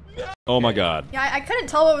 Oh my god. Yeah, I couldn't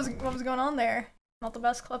tell what was going on there. Not the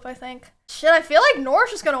best clip, I think. Shit, I feel like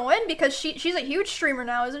Nora's just gonna win because she's a huge streamer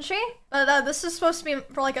now, isn't she? This is supposed to be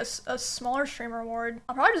for like a smaller streamer award.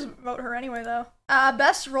 I'll probably just vote her anyway though.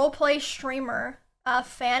 Best roleplay streamer.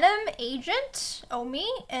 Phantom, Agent, Omi,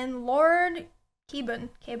 and Lord Keben.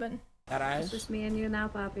 It's just me and you now,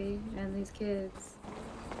 Poppy, and these kids.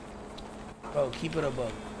 Bro, keep it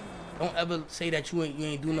above. Don't ever say that you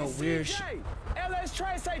ain't do no weird shit. LS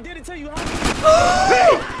Tri-Site did it to you,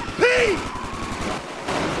 homie. P!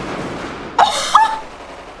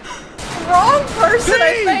 Wrong person, I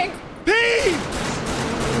think. P!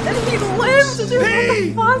 And he lived,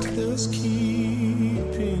 dude. What the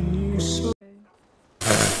fuck?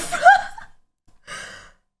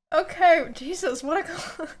 Okay, Jesus, what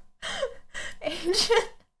a Agent.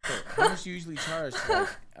 How much you usually charge for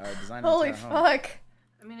designing Holy a home? fuck.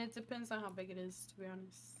 I mean, it depends on how big it is, to be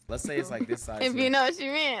honest. Let's say it's like this size. If here. you know what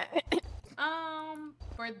you mean.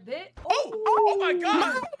 For this. Oh my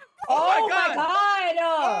god! Oh my god!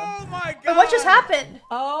 Oh my god! Wait, what just happened?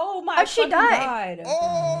 Oh my How'd she die? God.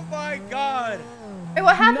 Oh my god! Wait,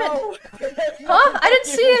 what happened? Huh? I didn't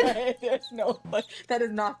see it. There's no, that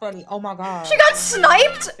is not funny. Oh my god. She got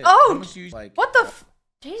sniped? Oh! Like, What the f-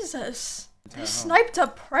 Jesus. They sniped a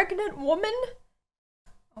pregnant woman?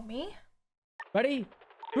 Oh, me? Ready?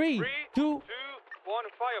 3, 2, 1,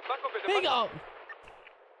 fire. big up.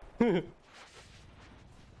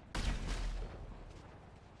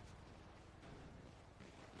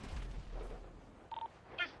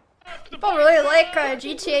 People really like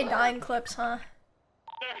GTA dying clips, huh?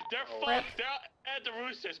 They're fucked. They're at the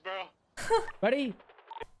roosters, bro. Ready?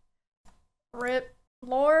 Rip.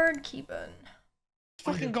 Lord Keepin.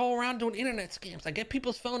 Fucking go around doing internet scams. I get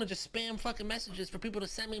people's phone and just spam fucking messages for people to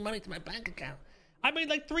send me money to my bank account. I made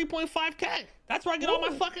like 3.5K. That's where I get all my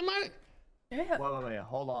fucking money. Yeah. Wait.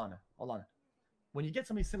 Hold on. When you get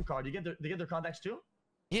somebody's SIM card, they get their contacts too?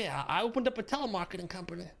 Yeah, I opened up a telemarketing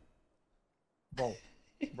company. Bro,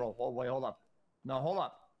 wait, hold up. No, hold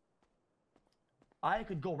up. I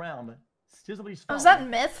could go around, steal somebody's phone. Was that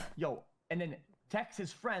myth? Yo, and then text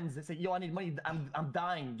his friends and say, yo, I need money, I'm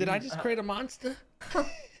dying. Did I just create a monster?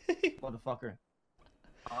 Motherfucker.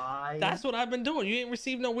 That's what I've been doing. You ain't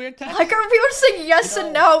received no weird text? Like, are people just saying yes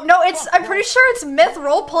and no? No, it's, I'm pretty sure it's myth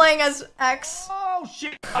role-playing as X. Oh,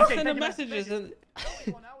 shit. I'm sending messages and...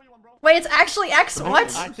 Wait, it's actually X?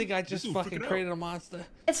 What? I think I just fucking created a monster.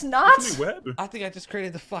 It's not? I think I just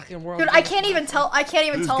created the fucking world. Dude, I can't even tell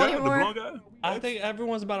anymore. I think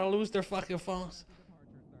everyone's about to lose their fucking phones.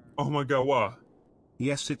 Oh my god, why?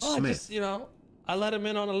 Yes, it's I Smith. just, you know, I let him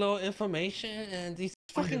in on a little information and these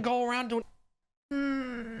fucking go around doing...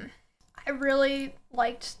 I really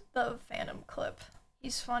liked the Phantom clip.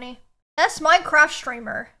 He's funny. Best Minecraft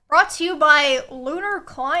streamer. Brought to you by Lunar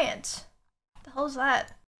Client. What the hell is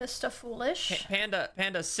that? Mr. Foolish. Panda,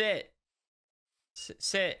 sit.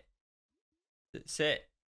 Sit.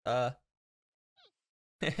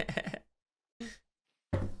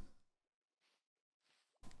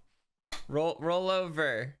 Roll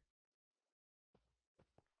over.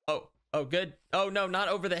 Oh, good. Oh no, not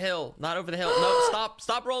over the hill. Not over the hill. No, stop rolling.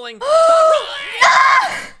 Stop rolling!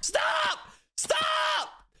 Stop!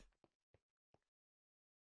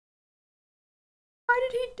 Why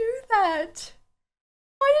did he do that?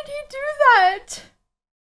 Why did he do that?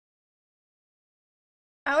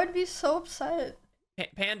 I would be so upset.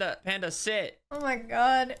 Panda, sit. Oh my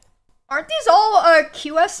god. Aren't these all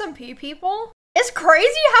QSMP people? It's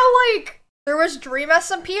crazy how like there was Dream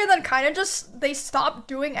SMP and then kind of just they stopped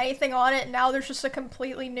doing anything on it and now there's just a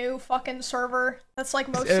completely new fucking server that's like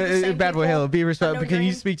most of the same Bad boy, people. hello, be respectful. No Can you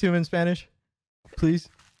Dream. speak to him in Spanish? Please.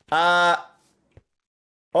 Hola.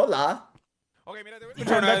 Ok, mira, te voy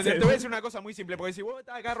a decir una cosa muy simple, porque si vos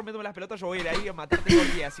estás acá rompiéndome las pelotas, yo voy a ir ahí a matarte todo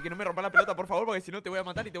el día. Así que no me rompas la pelota, por favor, porque si no te voy a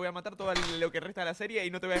matar y te voy a matar todo lo que resta de la serie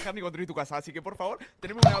y no te voy a dejar ni construir tu casa. Así que, por favor,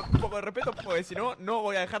 tenemos un poco de respeto, porque si no, no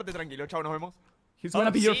voy a dejarte tranquilo. Chao, nos vemos. He's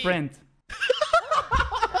gonna be your friend.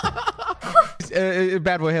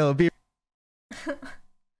 Bad boy, hello, be.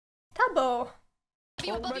 Tubbo.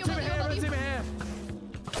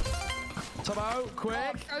 Tubbo,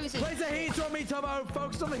 quick! Place the heater on me, Tubbo!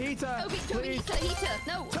 Focus on the heater! Toby, the heater!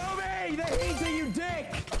 No! Toby, the heater, you dick!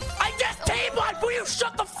 I just team-wiped! Will you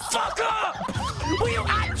shut the fuck up? Will you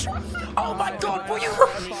actually... Oh my god, will you...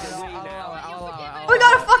 We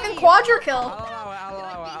got a fucking quadra kill!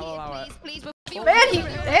 Man,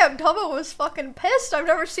 damn, Tubbo was fucking pissed. I've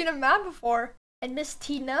never seen him mad before. And Miss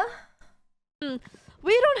Tina? We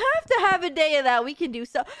don't have to have a day of that. We can do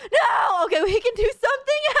so. No! Okay, we can do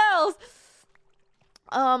something else.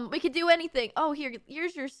 We could do anything. Oh,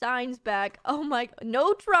 here's your signs back. Oh my,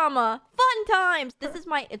 no trauma. Fun times. This is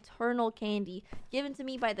my eternal candy, given to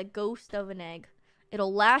me by the ghost of an egg.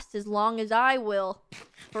 It'll last as long as I will.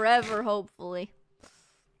 Forever, hopefully.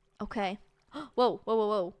 Okay. Whoa.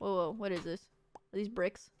 What is this? Are these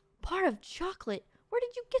bricks? Bar of chocolate. Where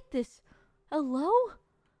did you get this? Hello?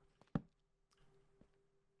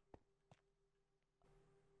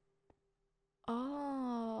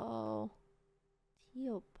 Oh.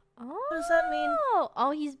 What does that mean?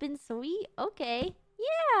 Oh, he's been sweet. Okay.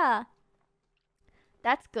 Yeah.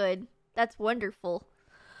 That's good. That's wonderful.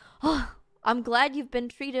 Oh, I'm glad you've been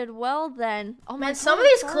treated well then. Oh Man, my some God, of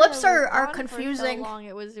these sorry clips I was are gone for so confusing. long.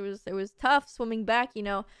 It was tough swimming back, you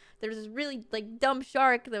know. There's this really like dumb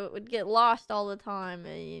shark that would get lost all the time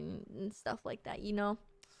and stuff like that, you know.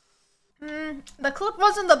 The clip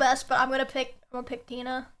wasn't the best, but I'm gonna pick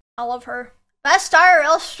Tina. I love her. Best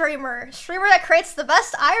IRL streamer. Streamer that creates the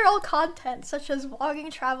best IRL content, such as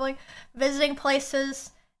vlogging, traveling, visiting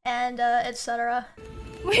places, and etc.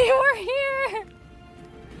 We were here!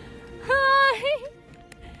 Hi!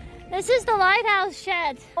 This is the lighthouse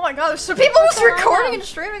shed. Oh my god, there's some people just recording and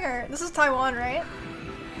streaming her. This is Taiwan, right?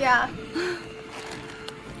 Yeah.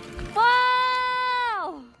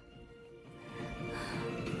 Wow!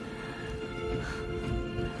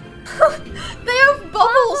 They have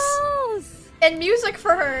bubbles and music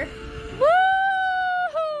for her. Woo!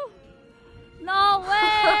 No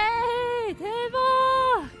way!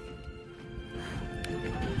 Table!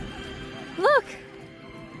 Look!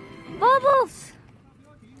 Bubbles!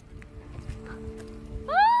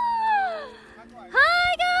 Ah!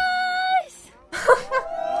 Hi guys!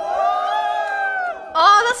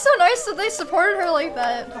 Oh, that's so nice nice that they supported her like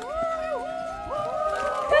that.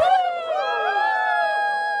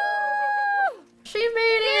 She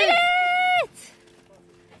made it!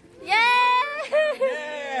 Yeah!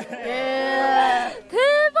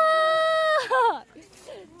 Tubbo!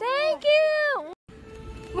 Thank you!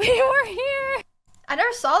 We were here! I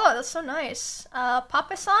never saw that, that's so nice.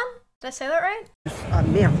 Papa-san? Did I say that right? Ah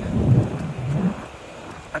merde.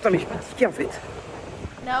 Attends, mais je peux pas ticket en fait.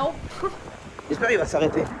 No. J'espère qu'il va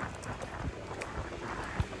s'arrêter.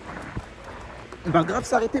 Il va grave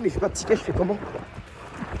s'arrêter, mais je fais pas de ticket, je fais comment?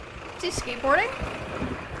 Is he skateboarding?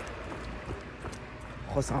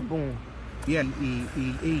 Oh, c'est un bon. Laysan.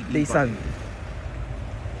 Laysan.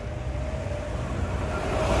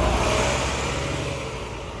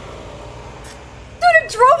 Dude, it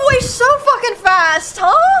drove away so fucking fast,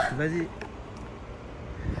 huh? Vas-y. De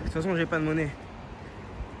toute façon, j'ai pas de monnaie.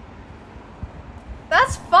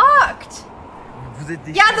 That's fucked. Vous êtes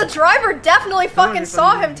des Yeah, the driver definitely fucking j'ai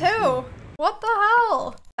saw pas him too. What the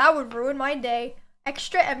hell? That would ruin my day.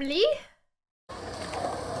 ExtraEmily?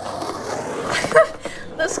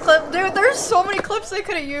 This clip, dude, there's so many clips they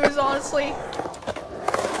could have used, honestly.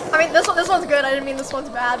 I mean, this one's good. I didn't mean this one's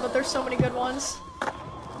bad, but there's so many good ones.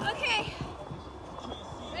 Okay.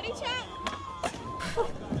 Ready, chat?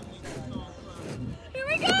 Here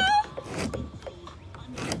we go!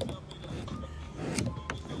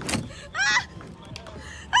 Ah!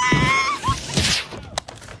 Ah!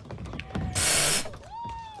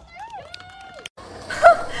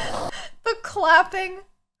 The clapping.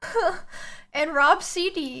 And Rob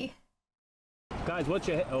CD. Guys, what's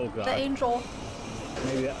your oh god. The angel.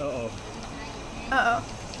 Maybe that Uh-oh.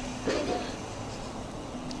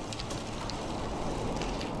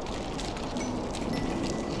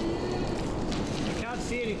 I can't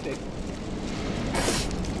see anything.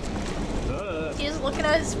 He's looking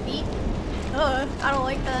at his feet. I don't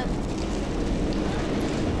like that.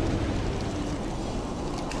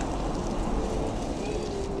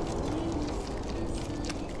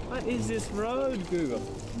 What is this road, Google?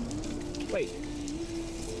 Wait.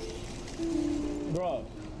 Bro,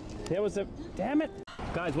 there was a... Damn it!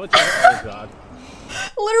 Guys, what's your... Oh god.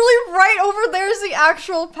 Literally right over there is the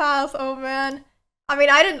actual path. Oh man. I mean,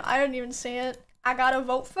 I didn't even see it. I gotta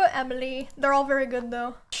vote for Emily. They're all very good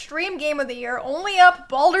though. Stream game of the year. Only up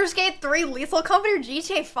Baldur's Gate 3, Lethal Company, or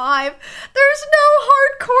GTA 5. There's no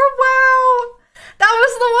hardcore WoW. That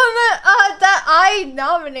was the one that I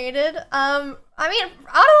nominated. I mean,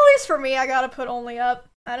 at least for me, I gotta put only up.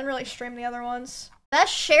 I didn't really stream the other ones. That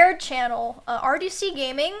shared channel, RDC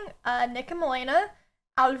Gaming, Nick and Milena,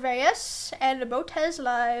 Alveus, and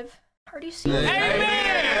BotezLive. RDC.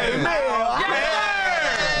 Amen!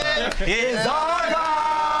 Is our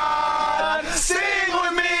God. Sing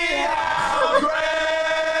with me, how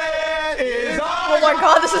great is our Oh my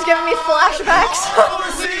god, this is giving me flashbacks.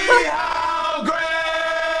 how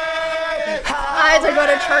great. I had to go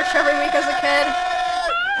to church every week as a kid.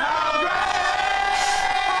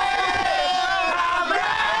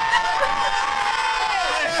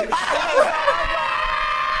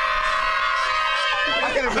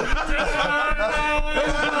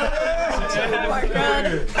 Oh my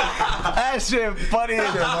god. That shit funny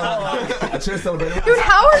as hell. Dude,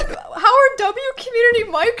 how are W community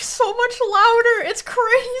mics so much louder? It's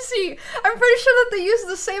crazy. I'm pretty sure that they use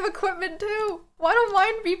the same equipment too. Why don't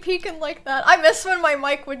mine be peaking like that? I miss when my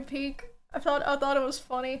mic would peak. I thought it was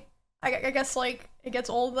funny. I guess like it gets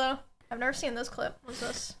old though. I've never seen this clip. What's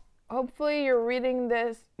this? Hopefully you're reading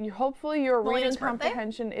this. Hopefully your Melena's reading birthday?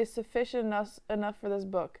 comprehension is sufficient enough for this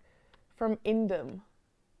book. From Indem.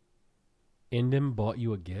 Indem bought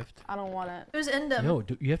you a gift? I don't want it. Who's Indem? No,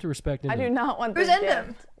 you have to respect Indem. I do not want Who's this Indem?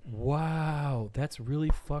 gift. Wow, that's really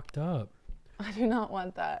fucked up. I do not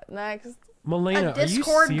want that. Next. Milena, A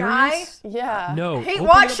Discord are you guy? serious? Yeah. No. Hate open it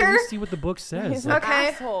up and watcher. see what the book says. He's Like, an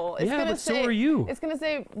asshole. It's Yeah, gonna but so say, are you. It's gonna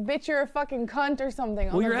say, bitch, you're a fucking cunt or something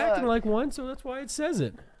on Well, the you're acting book. like one, so that's why it says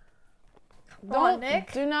it.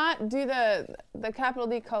 Do not do the capital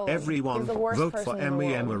D color. Everyone, He's the worst vote person for in the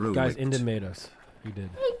world. Emiru. Guys, Indem made us. He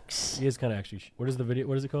did. Thanks. He is kind of actually. What is the video?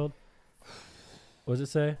 What is it called? What does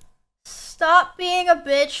it say? Stop being a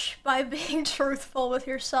bitch by being truthful with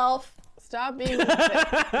yourself. Stop being a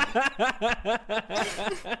bitch.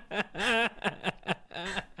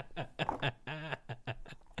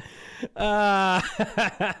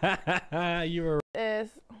 You were. Is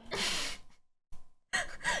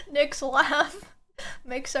Nick's laugh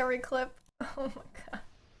makes every clip. Oh my god.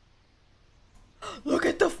 Look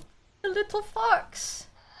at the little fox.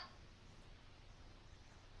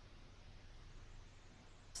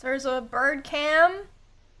 So there's a bird cam,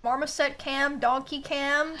 marmoset cam, donkey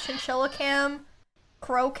cam, chinchilla cam,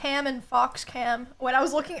 Crow Cam and Fox Cam. Wait, I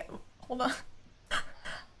was looking at... Hold on.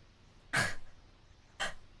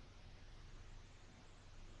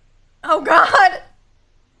 Oh god!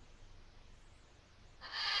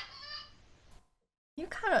 You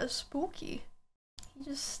kinda spooky. You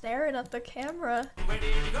just staring at the camera. Where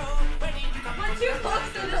did you go? Where did you come? We're too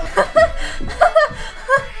close to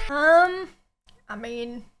the... I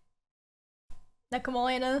mean...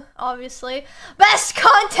 Nicomelina, obviously. Best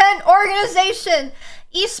content organization!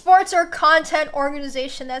 Esports or content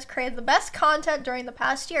organization that's created the best content during the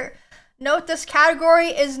past year. Note this category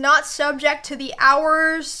is not subject to the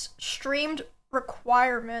hours streamed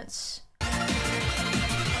requirements.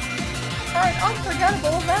 Alright,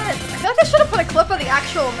 unforgettable event. I feel like I should have put a clip of the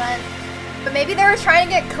actual event. But maybe they were trying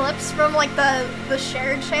to get clips from like the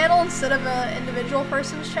shared channel instead of an individual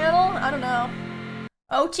person's channel? I don't know.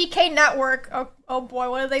 OTK Network. Oh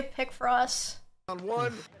boy, what did they pick for us? On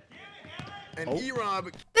one. And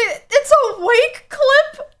E-Rob. It's a Wake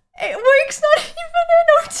clip? Wake's not even in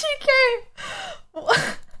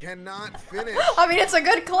OTK. Cannot finish. I mean, it's a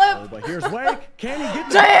good clip. Oh, but here's Wake. Can he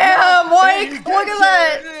get Damn, Wake! Look at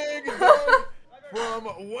that! From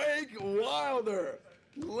Wake Wilder.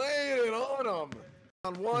 Laying it on him.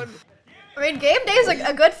 On one. I mean, game day is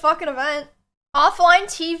a good fucking event. Offline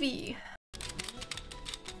TV.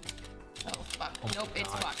 Nope, it's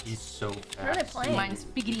fucked. He's so fast. What are they playing? Mine's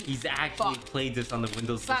biggity. He's actually played this on the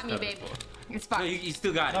Windows Fuck system me, babe. before. It's fucked. No, you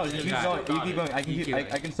still got it. No, You you still keep got going. it. You keep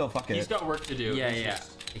going. I can still fuck it. He's got work to do. Yeah, yeah.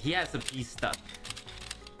 He has some piece stuff.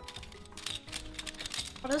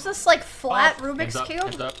 What is this, like, flat Rubik's Cube?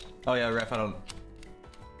 Hands up. Oh yeah, ref, I don't...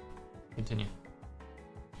 Continue.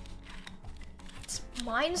 It's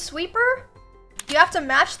Minesweeper? You have to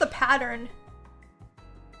match the pattern.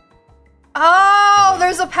 Oh,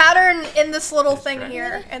 there's a pattern in this little thing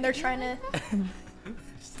here, and they're trying to...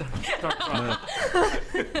 Start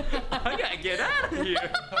I gotta get out of here.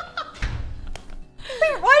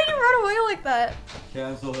 Wait, why did you run away like that?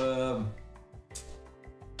 Cancel him.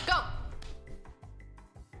 Go!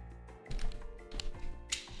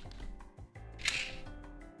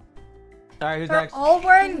 Alright, who's They're next? all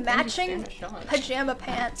wearing matching pajama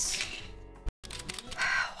pants.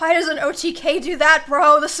 Why doesn't OTK do that,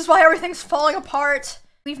 bro? This is why everything's falling apart.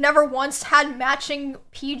 We've never once had matching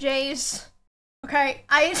PJs. Okay,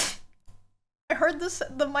 I heard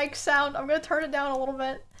the mic sound. I'm gonna turn it down a little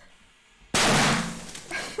bit.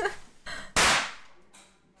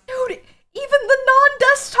 Dude, even the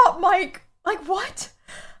non-desktop mic! Like, what?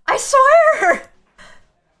 I swear!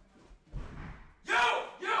 Yo!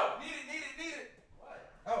 Need it! What?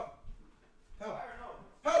 Help!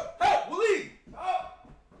 Help! Willie! Help!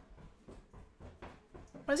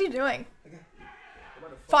 What is he doing?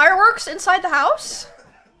 Fireworks inside the house?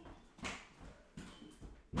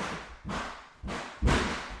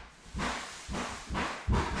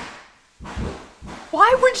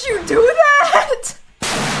 Why would you do that?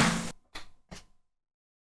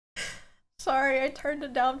 Sorry, I turned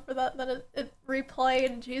it down for that, then it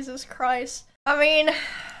replayed. Jesus Christ. I mean,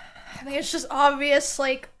 it's just obvious,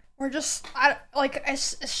 like, we're just,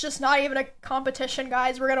 it's just not even a competition,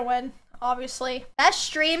 guys. We're gonna win, obviously. Best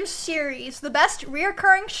stream series. The best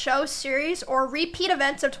reoccurring show series or repeat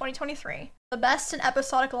events of 2023. The best in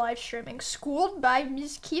episodic live streaming. Schooled by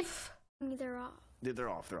Ms. Keef. They're off. Yeah, they're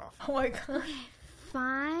off. Oh my god.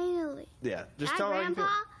 Finally. Yeah, just That tell her how you grandpa,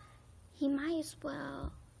 feel. he might as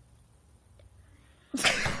well.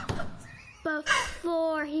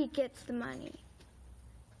 Before he gets the money.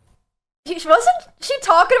 Wasn't she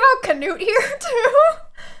talking about Canute here too?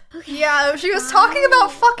 Okay, yeah, she was talking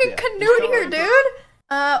about fucking Canute here, dude.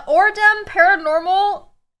 Ordem Paranormal,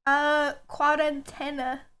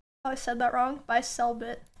 Quarantena. Oh, I said that wrong. By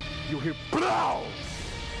Selbit. You hear blow.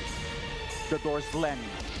 The door's slamming.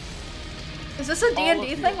 Is this a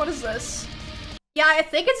D&D thing? What is this? Yeah, I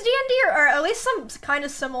think it's D&D or at least some kind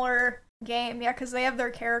of similar game. Yeah, because they have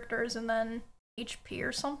their characters and then HP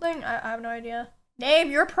or something. I have no idea.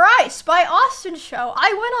 Name Your Price by Austin Show.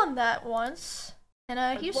 I went on that once in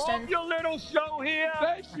Houston. Love your little show here.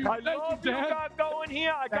 Thank you. I love you got going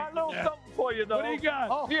here. I got a little something for you though. What do you got?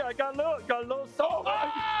 Oh, here I got a little something.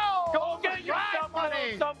 Oh, go get your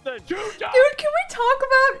something. Dude, can we talk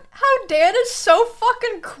about how Dan is so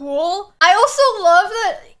fucking cool? I also love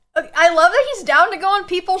that he's down to go on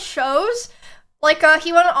people's shows. Like,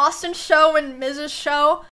 he went on Austin's show and Miz's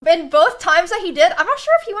show. And both times that he did, I'm not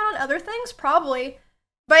sure if he went on other things, probably.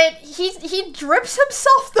 But he drips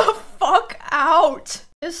himself the fuck out.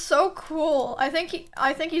 It's so cool. I think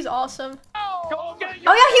he's awesome. Oh yeah, he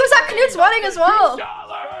was at Canute's wedding as well.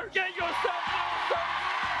 Get yourself.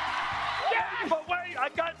 Yeah, but wait, I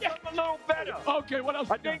got something a little better. Okay, what else?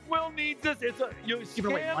 I think Will needs this. It's you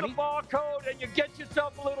Giving away scan the money? barcode and you get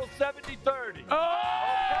yourself a little 70-30.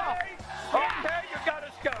 Oh! Okay? Okay, you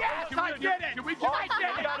gotta scan. Yes, I did it. Can we I did you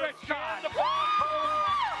it. gotta scan the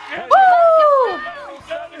barcode. Woo!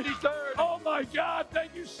 70-30. Oh my God!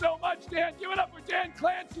 Thank you so much, Dan. Give it up for Dan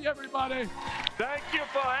Clancy, everybody. Thank you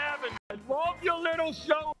for having me. I love your little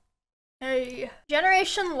show. Hey.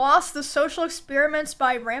 Generation Lost: The Social Experiments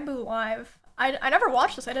by Rambo Live. I never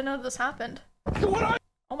watched this. I didn't know this happened.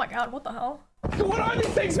 Oh my God, what the hell? What are these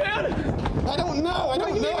things, man? I don't know. I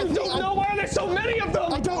don't know. I don't know. Why are there so many of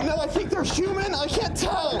them? I don't know. I think they're human. I can't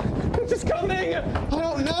tell. They're just coming. I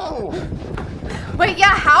don't know. Wait,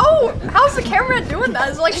 yeah, how's the cameraman doing that?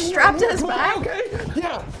 Is it like strapped to his back? Okay.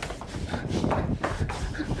 Yeah.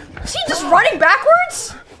 Is he just running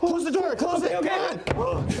backwards? Close the door. Close it. Okay.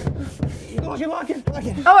 Lock it.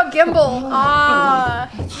 Oh, a gimbal. Ah.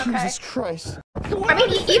 Okay. Jesus Christ. I mean,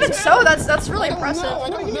 even so, that's really impressive. I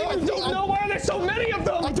don't know. I don't know. Why are there so many of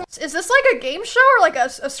them? Is this like a game show or like a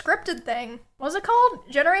scripted thing? What's it called?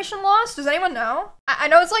 Generation Lost? Does anyone know? I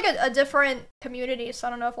know it's like a different community, so I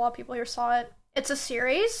don't know if a lot of people here saw it. It's a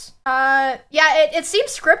series. Yeah, it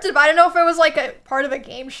seems scripted, but I don't know if it was like a part of a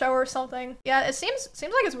game show or something. Yeah, it seems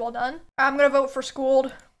like it's well done. I'm gonna vote for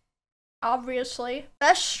Schooled. Obviously.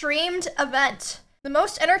 Best streamed event. The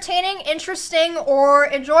most entertaining, interesting, or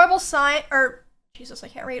enjoyable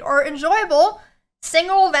enjoyable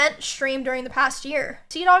single event streamed during the past year.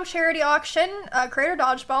 Sea-Dog charity auction, Creator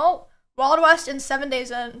Dodgeball, Wild West, and 7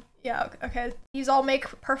 Days In. Yeah, okay. These all make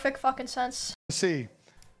perfect fucking sense. See.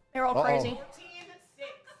 They're all crazy.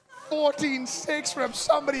 14-6 from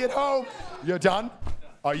somebody at home. You're done?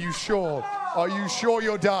 Are you sure? Are you sure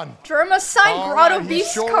you're done? Germa signed Grotto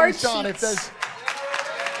Beast sure card he's done. If sheets.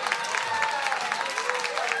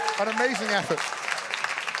 there's an amazing effort.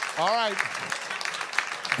 All right.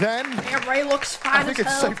 Then Yeah, Ray looks fine I think as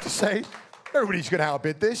it's hell. safe to say nobody's going to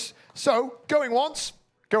outbid this. So going once,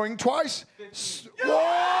 going twice. Whoa!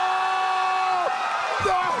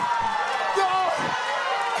 No!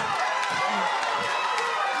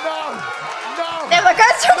 Damn, the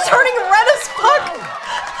guy's just turning red as fuck!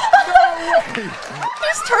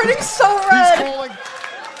 He's turning so red!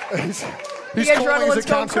 He's the calling his adrenaline's going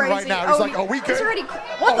accountant right crazy. now. He's like, are we good? He's already,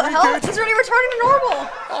 what the Are we hell? good? He's already returning to normal!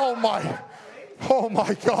 Oh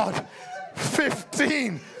my God.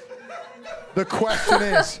 15. The question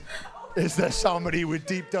is there somebody with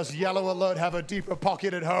does Yellow Alert have a deeper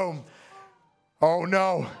pocket at home? Oh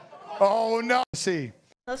no. Oh no. See.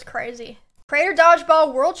 That's crazy. Creator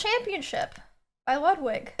Dodgeball World Championship by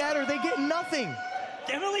Ludwig. Are they getting nothing?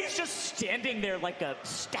 Emily's just standing there like a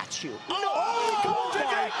statue. Oh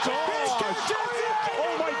my gosh!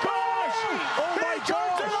 Oh my gosh! Oh my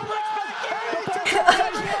gosh!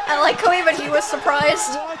 I like how even he was surprised.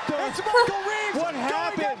 What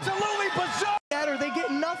happened? Are they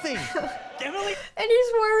getting nothing? Emily? And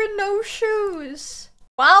he's wearing no shoes.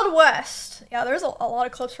 Wild West. Yeah, there's a lot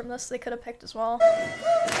of clips from this they could have picked as well.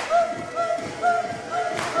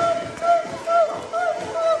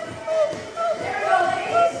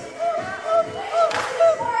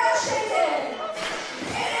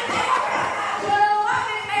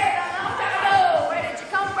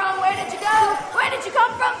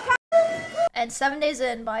 And 7 Days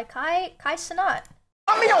In by Kai Sanat.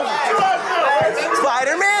 Spider-Man!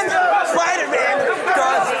 Spider-Man! Spider-Man!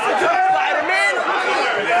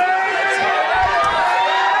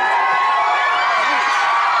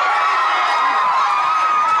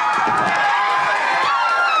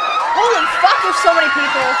 Holy fuck, there's so many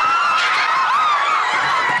people.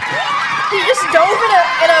 He just dove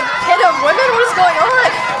in a pit of women? What is going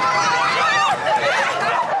on?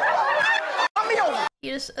 He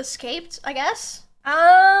just escaped, I guess.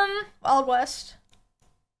 Wild West.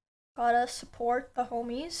 Gotta support the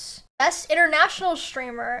homies. Best international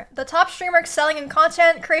streamer. The top streamer excelling in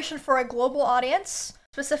content creation for a global audience,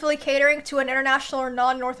 specifically catering to an international or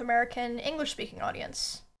non-North American English-speaking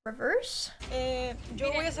audience. Reverse.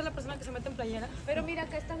 Yo voy a ser la persona que se mete en playera. Pero mira,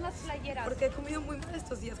 acá están las playeras. Porque he comido muy mal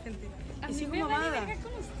estos días, gente. Y sigo mamada.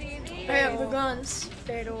 The guns.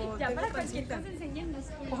 Pero Ya tengo para cualquier pancita. cosa enséñanos.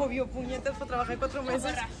 Obvio, puñetas, pues trabajé 4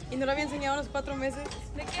 meses y no lo había enseñado los 4 meses.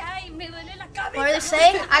 De que, ay, me duele la cabeza. What are they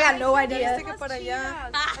saying? I got no Ya idea. viste que para allá.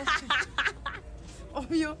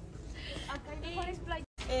 Obvio. Acá hay mejores playas.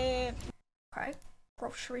 Okay.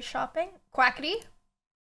 Grocery shopping. Quackity.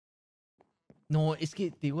 No, es que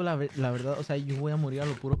te digo la verdad, o sea, yo voy a morir a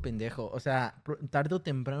lo puro pendejo. O sea, tarde o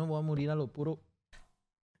temprano voy a morir a lo puro.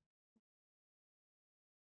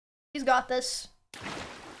 He's got this.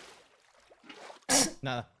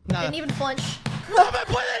 Nada. Didn't even flinch. ¡No me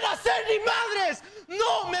pueden hacer ni madres!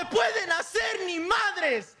 ¡No me pueden hacer ni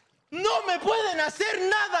madres! ¡No me pueden hacer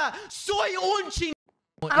nada! ¡Soy un ching...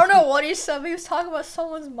 I don't know what he said, but he was talking about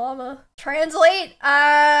someone's mama. Translate,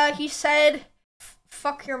 he said,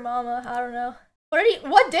 fuck your mama, I don't know.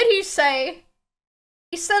 What did he say?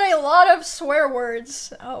 He said a lot of swear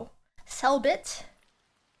words. Oh. Selbit?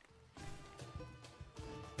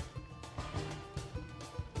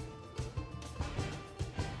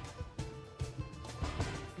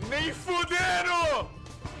 Nem fudendo!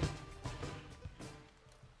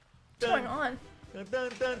 What's going on?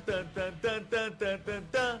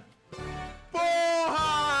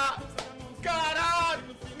 Porra! Caralho!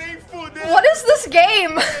 Nem fudendo! What is this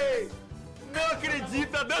game? Não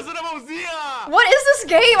acredita! Dança na mãozinha! What is this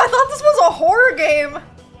game? I thought this was a horror game.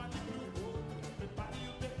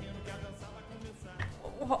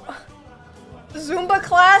 Zumba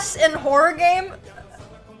class and horror game?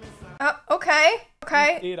 Okay.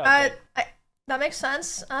 That makes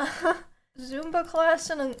sense. Zumba class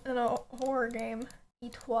in a horror game.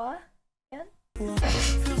 Et toi? Again?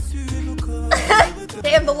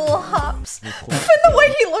 Damn, the little hops. And the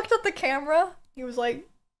way he looked at the camera, he was like,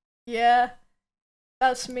 yeah,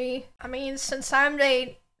 that's me. I mean, since I'm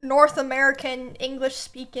a North American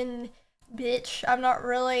English-speaking bitch, I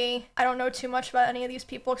don't know too much about any of these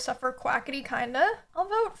people except for Quackity, kinda. I'll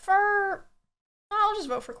just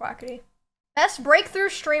vote for Quackity. Best breakthrough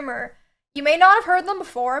streamer. You may not have heard them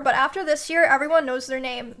before, but after this year, everyone knows their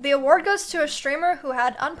name. The award goes to a streamer who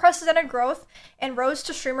had unprecedented growth and rose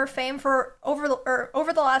to streamer fame for over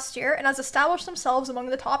the last year and has established themselves among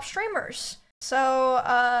the top streamers. So,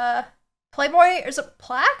 Playboy, is it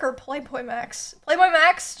Plaque or Playboy Max? Playboy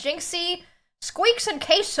Max, Jinxie, Squeaks, and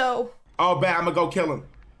Queso. Oh, bad, I'm gonna go kill him.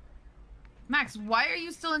 Max, why are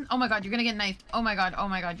you still in? Oh my god, you're gonna get knifed. Oh my god,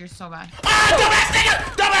 you're so bad. Ah, dumbass nigga!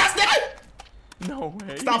 Dumbass nigga! No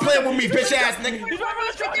way. Stop playing with me, bitch ass nigga. He's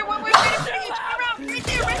right there, one way, right there.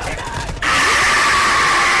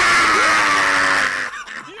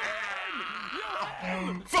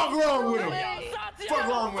 Fuck wrong with him. Fuck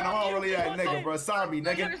wrong with him. I don't really that nigga, bro. Sorry,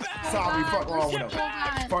 nigga. Sorry, fuck wrong with him.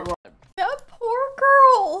 Fuck wrong. That poor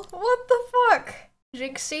girl. What the fuck?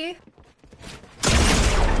 Jinxie.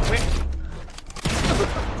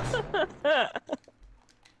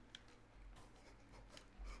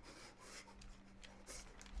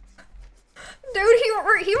 Dude,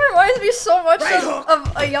 he reminds me so much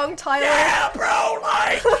of a young Tyler. Yeah, bro,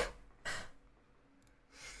 like.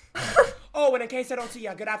 Oh, and in case I don't see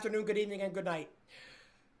ya, good afternoon, good evening, and good night.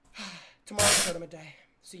 Tomorrow's tournament day.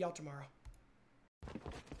 See y'all tomorrow.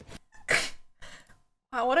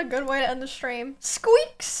 Wow, what a good way to end the stream.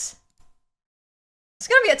 Squeaks! It's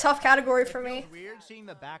gonna be a tough category for me. It's weird seeing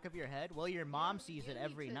the back of your head? Well, your mom sees it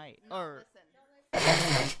every night. Or...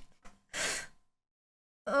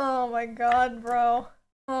 Oh my god, bro.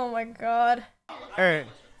 Oh my god. Alright.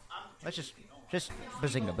 Let's just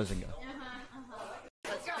bazinga.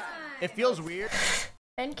 It feels weird.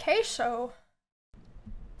 And Queso.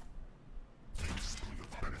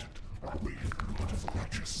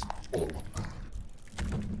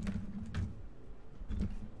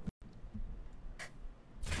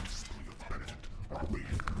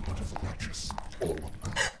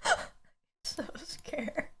 So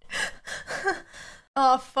scared.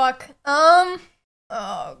 Oh fuck. Oh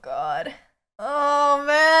god. Oh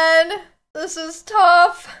man. This is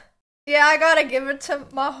tough. Yeah, I gotta give it to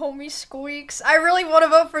my homie Squeaks. I really want to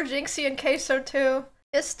vote for Jinxie and Queso too.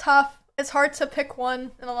 It's tough. It's hard to pick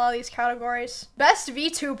one in a lot of these categories. Best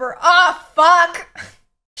VTuber. Ah, fuck.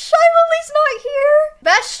 syympa not here.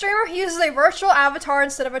 Best streamer who uses a virtual avatar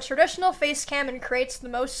instead of a traditional face cam and creates the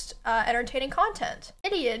most entertaining content.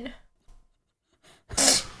 Idiot.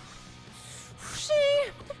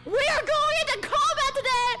 We are going into combat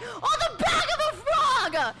today on the back of a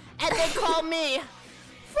frog! And they call me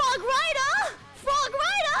Frog Rider! Frog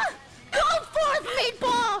Rider! Go forth,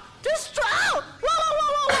 Meatball! Destroy!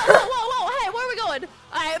 Whoa! Hey, where are we going?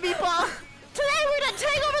 Alright, Meatball. Today we're gonna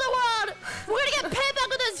take over the world! We're gonna get payback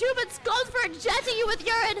with those human skulls for injecting you with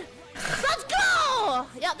urine! Let's go!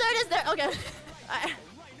 Yep, there it is there. Okay. I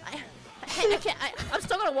can't. I'm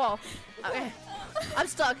stuck on a wall. Okay. I'm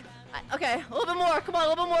stuck. Okay, a little bit more. Come on, a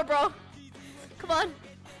little bit more, bro. Come on.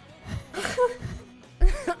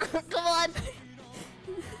 Come on.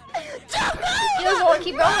 Jump! He doesn't want to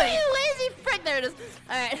keep going. You lazy frick. There it is.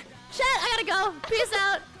 Alright. Chat, I gotta go. Peace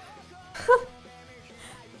out.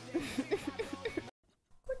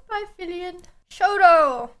 Goodbye, Filian.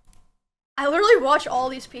 Shoto! I literally watch all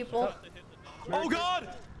these people. Oh god!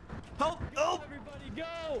 Help! Help!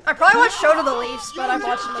 I probably watch Shoto the least, but I've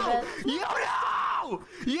watched him a bit.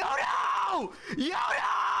 Yo no! yo!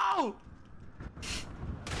 Yo!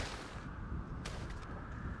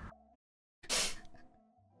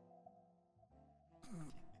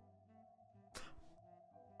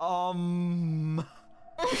 Oh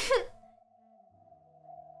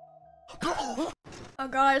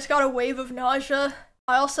god, I just got a wave of nausea.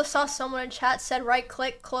 I also saw someone in chat said right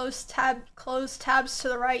click, close tabs to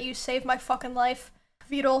the right, you saved my fucking life.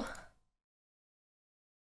 Beetle.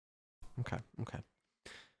 Okay.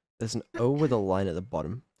 There's an O with a line at the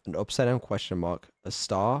bottom, an upside down question mark, a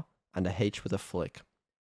star, and a H with a flick.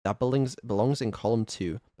 That belongs in column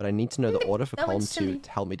 2, but I need to know the order for column 2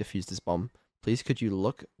 to help me defuse this bomb. Please could you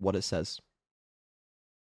look what it says?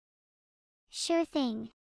 Sure thing.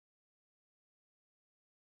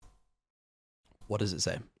 What does it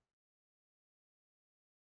say?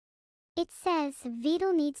 It says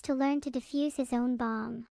Beetle needs to learn to defuse his own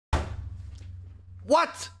bomb.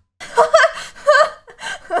 What?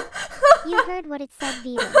 You heard what it said,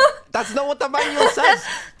 Beetle. That's not what the manual says!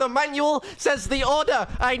 The manual says the order!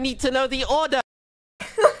 I need to know the order!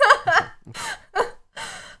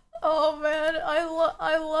 Oh man, I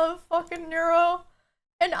love fucking Neuro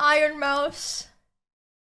and Iron Mouse.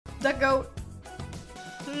 The goat.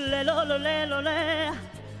 How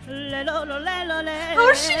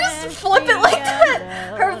does she just flip it like that?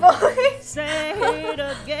 Her voice.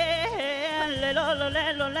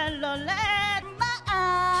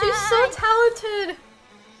 She's so talented.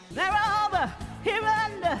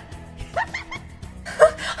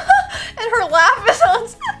 And her laugh is on.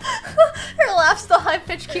 Her laugh's the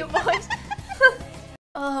high-pitched cute voice.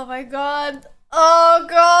 Oh my god. Oh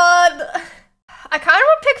god. I kind of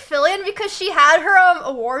want to pick Fillion because she had her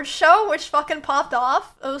awards show, which fucking popped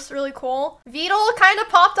off. It was really cool. Beetle kind of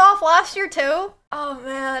popped off last year too. Oh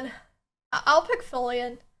man. I'll pick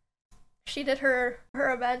Fillion. She did her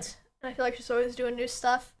event, and I feel like she's always doing new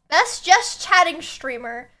stuff. Best just chatting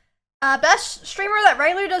streamer. Best streamer that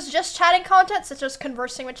regularly does just chatting content, such as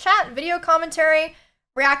conversing with chat, video commentary,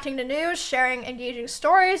 reacting to news, sharing engaging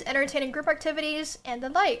stories, entertaining group activities, and the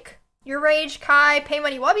like. Your Rage, Kai,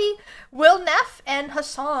 Paymoney Wubby, Will Neff, and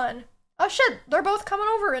Hassan. Oh shit, they're both coming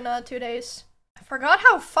over in 2 days. I forgot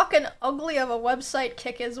how fucking ugly of a website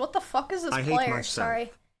Kick is. What the fuck is this I player? hate myself.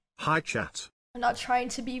 Sorry. Hi chat. I'm not trying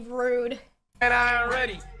to be rude. And I ain't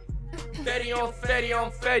ready. Fetty on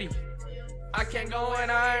Fetty. I can't go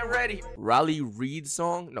and I ain't ready. Riley Reid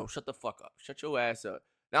song? No, shut the fuck up. Shut your ass up.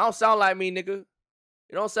 That don't sound like me, nigga.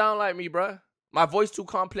 It don't sound like me, bruh. My voice too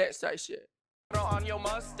complex, type shit. On your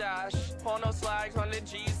mustache, porno slags, 100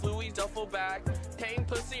 G's, Louis duffel bag. Tame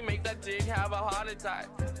pussy, make that dick have a heart attack.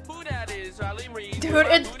 Who that is, Riley Reid? Dude,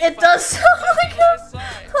 it does sound like him.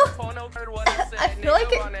 I feel like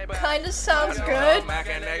it kind of sounds good.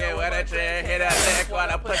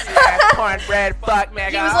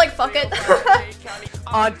 He was like, fuck it.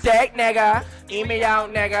 On deck, nigga. Eat me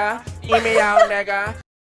out, nigga. Eat me out, nigga.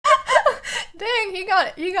 Dang, he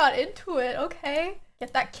got into it. Okay.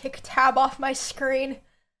 Get that kick tab off my screen.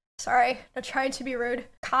 Sorry, not trying to be rude.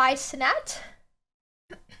 Kai Sinat?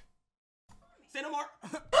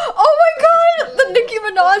 Oh my god! The Nicki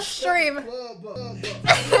Minaj stream!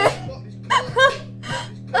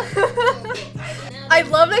 I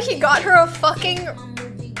love that he got her a fucking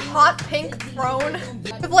hot pink throne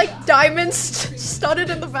with like diamonds studded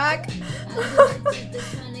in the back.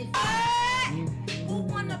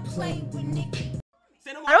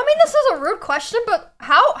 I don't mean this as a rude question, but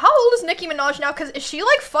how old is Nicki Minaj now? Cause is she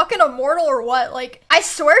like fucking immortal or what? Like, I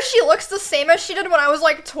swear she looks the same as she did when I was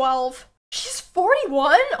like 12. She's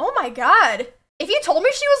 41? Oh my god. If you told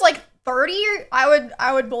me she was like 30,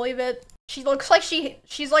 I would believe it. She looks like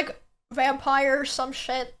she's like vampire or some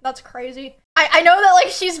shit. That's crazy. I know that like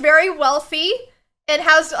she's very wealthy and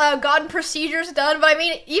has gotten procedures done, but I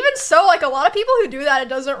mean, even so, like a lot of people who do that, it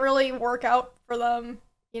doesn't really work out for them.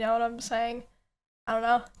 You know what I'm saying? I don't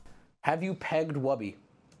know. Have you pegged Wubby?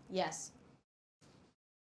 Yes.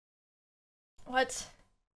 What?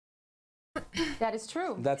 That is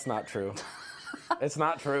true. That's not true. It's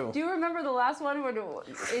not true. Do you remember the last one where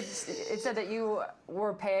it said that you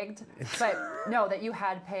were pegged? But no, that you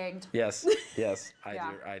had pegged. Yes, I do.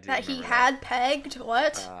 That he had pegged?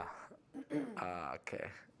 What? Okay.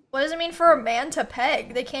 What does it mean for a man to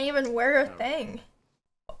peg? They can't even wear a thing.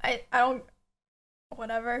 I don't...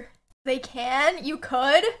 Whatever. They can? You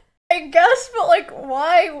could? I guess, but like,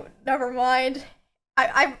 why? Never mind.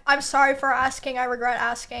 I'm sorry for asking. I regret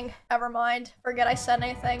asking. Never mind. Forget I said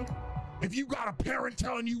anything. If you got a parent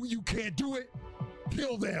telling you you can't do it,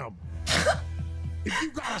 kill them. If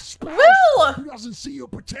you got a spouse who doesn't see your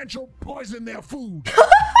potential, poison their food.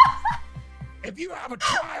 if you have a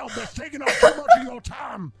child that's taking up too much of your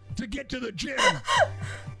time to get to the gym,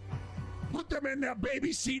 put them in their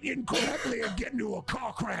baby seat incorrectly and get into a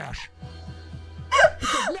car crash.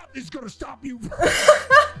 Because nothing's gonna stop you.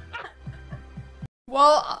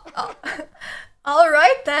 Well,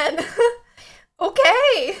 alright then.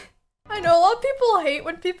 Okay. I know a lot of people hate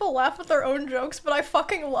when people laugh at their own jokes, but I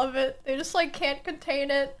fucking love it. They just like can't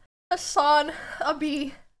contain it. Hassan,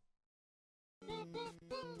 Abi.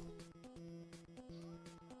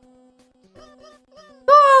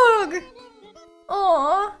 Dog!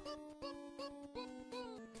 Aww.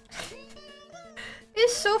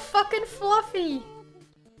 It's so fucking fluffy.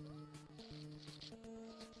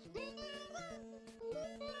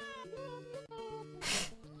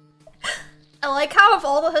 I like how of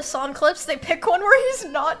all the Hassan clips, they pick one where he's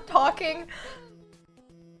not talking.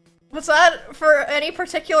 Was that for any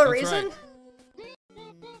particular reason? Right.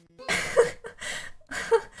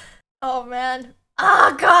 Oh man.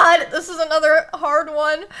 Ah, God, this is another hard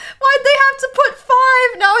one. Why'd they have to put 5?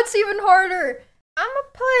 Now it's even harder. I'm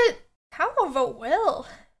gonna vote Will.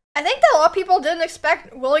 I think that a lot of people didn't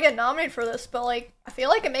expect Will to get nominated for this, but like, I feel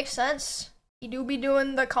like it makes sense. He do be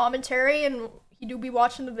doing the commentary and he do be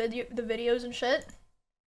watching the videos and shit.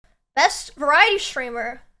 Best variety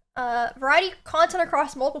streamer. Variety content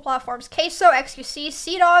across multiple platforms. Queso, XQC,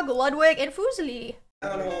 CDog, Ludwig, and Fuseli.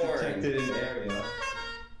 Protected in area.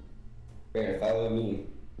 Here, follow me.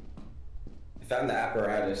 I found the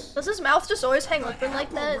apparatus. Does his mouth just always hang open like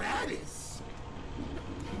that? Giants.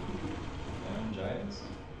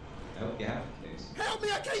 Oh, yeah, case. Help me,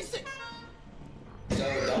 I can't see.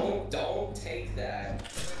 So don't take that.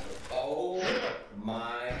 Oh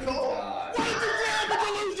my god. Why did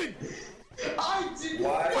you delusion? I did.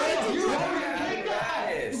 Why did you have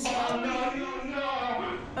that?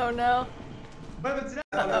 Oh no.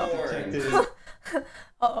 Uh-oh.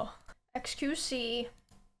 Uh-oh. XQC.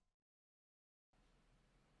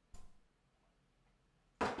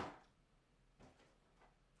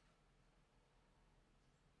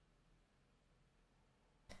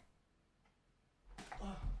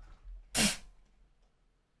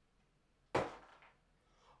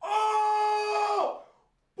 Oh!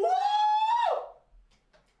 Woo!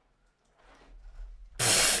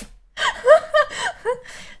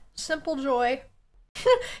 Simple joy.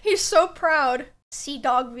 He's so proud.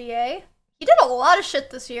 Dog VA. He did a lot of shit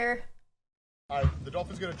this year. Alright, the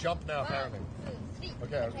dolphin's gonna jump now, apparently.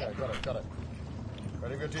 Okay, got it.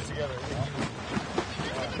 Ready, go 2 together.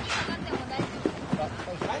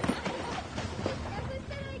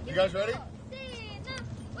 You guys ready?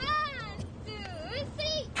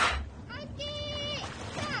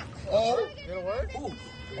 Oh, gonna work? Ooh.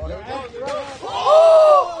 Oh, there we go.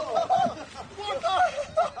 Oh!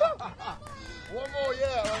 One more,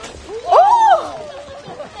 yeah. Oh!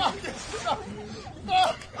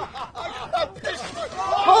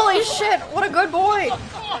 Holy shit, what a good boy.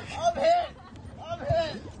 I'm hit.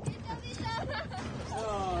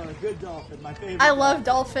 Oh, good dolphin, my favorite. I love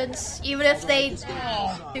dolphins, even if they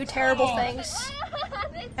do terrible things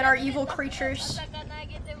and are evil creatures.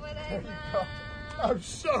 I'm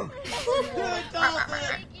so good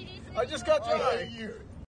dolphin. I just got to know you.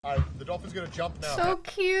 Alright, the dolphin's gonna jump now. So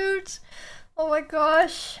cute. Oh my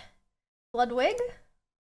gosh. Ludwig?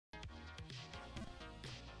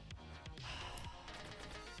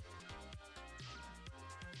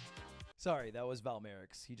 Sorry, that was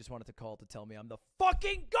Valmerix. He just wanted to call to tell me I'm the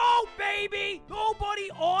fucking GOAT, baby!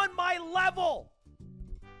 Nobody on my level!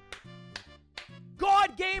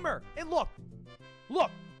 God Gamer! And look!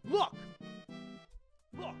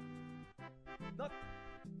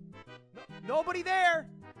 Nobody there!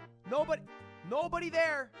 Nobody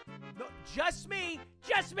there! No, just me!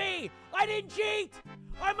 I didn't cheat!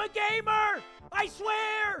 I'm a gamer! I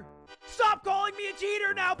swear! Stop calling me a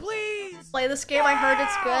cheater now, please! Play this game, I heard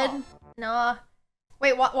it's good. Nah.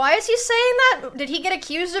 Wait, why is he saying that? Did he get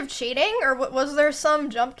accused of cheating? Or was there some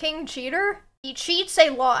Jump King cheater? He cheats a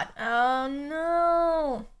lot. Oh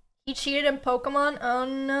no. He cheated in Pokemon? Oh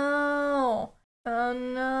no. Oh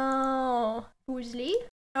no. Fuseli?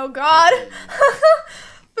 Oh god.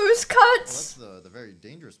 Foos cuts. Well, that's the very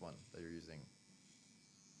dangerous one that you're using.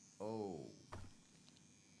 Oh.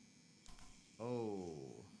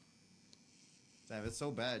 Damn, it's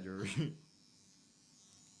so bad, you're...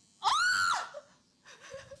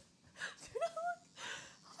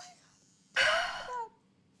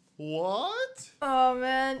 What? Oh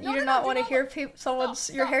man, you do not want to hear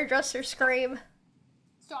your hairdresser scream.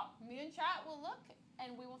 Stop. Me and chat will look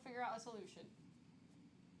and we will figure out a solution.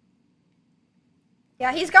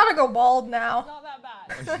 Yeah, he's gotta go bald now. It's not that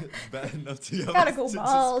bad. Bad enough to Gotta go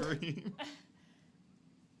bald. scream.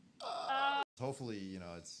 Hopefully, you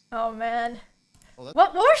know, it's... Oh man. Well,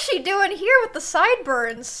 What was she doing here with the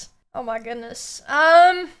sideburns? Oh my goodness.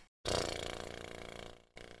 I've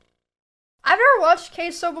never watched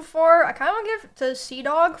Queso before. I kind of want to give it to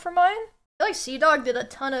CDawg for mine. I feel like CDawg did a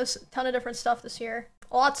ton of different stuff this year.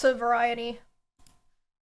 Lots of variety.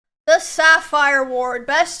 The Sapphire Award,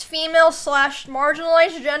 Best Female /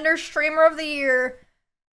 Marginalized Gender Streamer of the Year.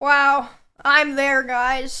 Wow, I'm there,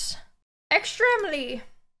 guys. ExtraEmily.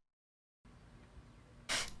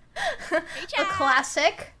 Hey, A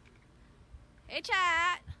classic. Hey,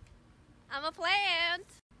 chat. I'm a plant.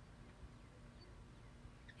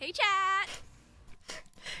 Hey, chat.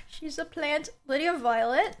 She's a plant. Lydia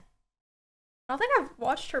Violet. I don't think I've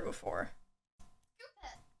watched her before.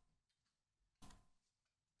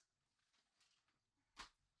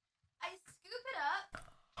 I scoop it up.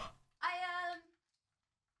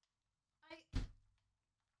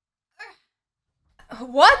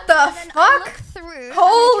 What the and then I fuck? look through,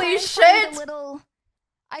 Holy and I try and find shit!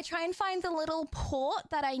 I try and find the little port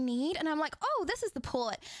that I need, and I'm like, oh, this is the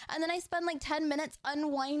port. And then I spend like 10 minutes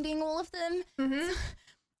unwinding all of them. Mm-hmm.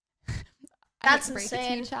 That's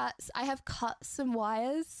insane. I have cut some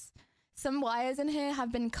wires. Some wires in here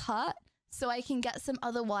have been cut, so I can get some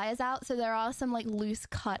other wires out. So there are some like loose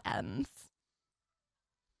cut ends.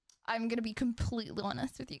 I'm gonna be completely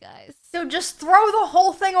honest with you guys. So just throw the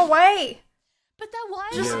whole thing away. But that wire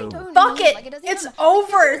Just I don't fuck need. it. Like, doesn't It's even,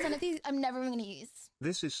 over. Like, 50% of these I'm never gonna use.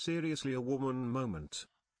 This is seriously a woman moment.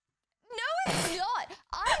 No, it's not.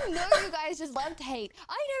 I know you guys just love to hate.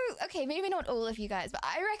 I know, okay, maybe not all of you guys, but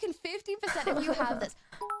I reckon 50% of you have this.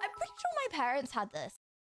 I'm pretty sure my parents had this.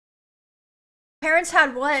 Parents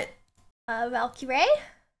had what? Valkyrae?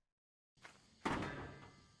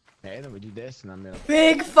 Okay, then we do this, and I'm gonna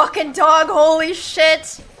Big fucking dog, holy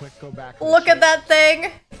shit! quick go back. Look at that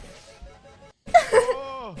thing!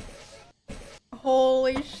 Oh.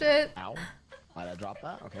 Holy shit. Ow. Why'd I drop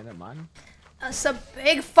that? Okay, never mind. That's a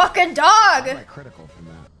big fucking dog! I'm like critical from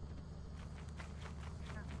that.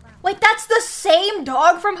 Wait, that's the same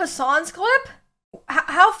dog from Hassan's clip?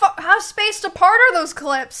 How spaced apart are those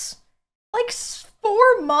clips? Like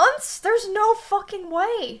 4 months? There's no fucking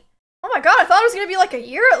way. Oh my god, I thought it was gonna be like a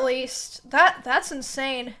year at least. That's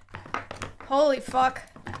insane. Holy fuck.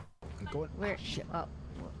 I'm going. Where? Shit.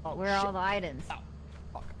 Where are all the items? Fuck.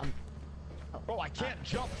 Oh, I can't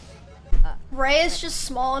jump. Ray is just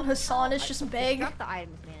small and Hassan is just big. Drop the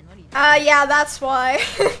items, man. What are you doing? Yeah, that's why.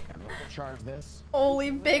 Charge this.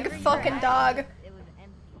 Holy big fucking dog.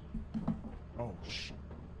 Oh shit.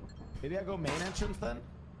 Maybe I go main entrance then.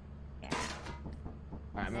 Yeah.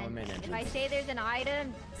 Alright, I'm going main entrance. If I say there's an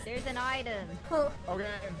item, there's an item. Okay.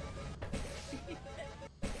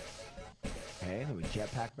 Okay, then we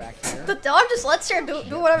jetpack back here. The dog just lets her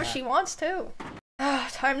do whatever she wants too.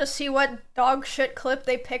 Time to see what dog shit clip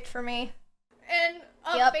they picked for me. And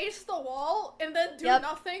face the wall and then do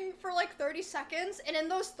nothing for like 30 seconds. And in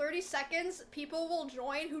those 30 seconds, people will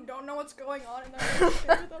join who don't know what's going on and they're like,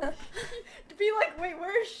 share them. To be like, wait,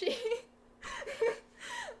 where is she?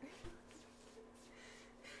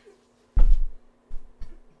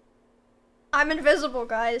 I'm invisible,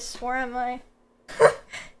 guys. Where am I? Oh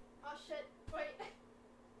shit, wait.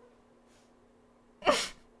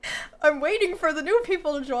 I'm waiting for the new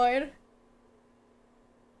people to join.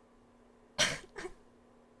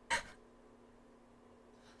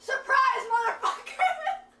 Surprise, motherfucker!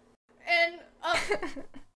 And,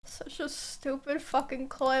 such a stupid fucking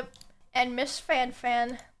clip. And Miss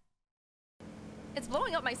Fan. It's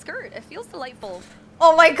blowing up my skirt. It feels delightful.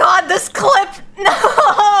 Oh my god, this clip!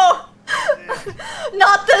 No!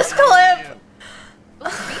 Not this clip!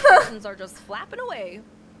 Those speed buttons are just flapping away.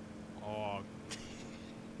 Oh.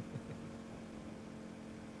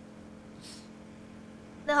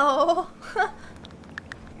 No.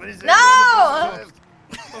 What is No!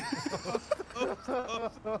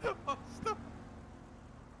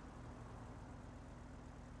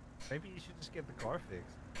 Maybe you should just get the car fixed.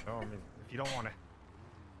 No, I mean, if you don't want to.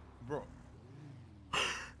 Bro.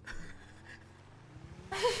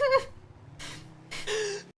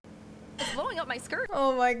 It's blowing up my skirt.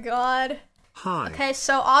 Oh my god. Hi. Okay,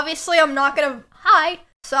 so obviously I'm not gonna. Hi.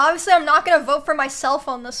 So obviously I'm not gonna vote for myself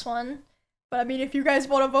on this one. But I mean, if you guys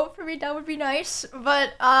want to vote for me, that would be nice.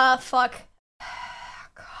 But, fuck.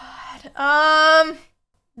 God.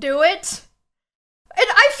 Do it. And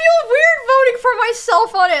I feel weird voting for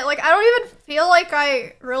myself on it. Like, I don't even feel like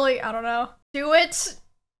I don't know. Do it.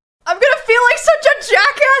 I'm gonna feel like such a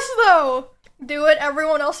jackass, though. Do it.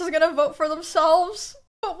 Everyone else is gonna vote for themselves.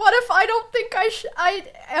 But what if I don't think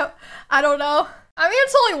I don't know. I mean,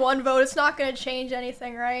 it's only one vote. It's not gonna change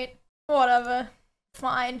anything, right? Whatever.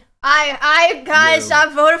 Fine. Guys, I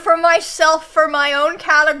voted for myself for my own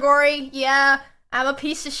category. Yeah, I'm a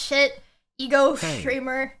piece of shit. Ego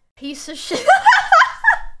streamer. Piece of shit.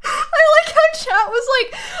 I like how chat was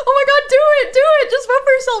like, oh my god, do it, just vote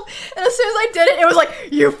for yourself. And as soon as I did it, it was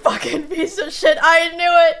like, you fucking piece of shit, I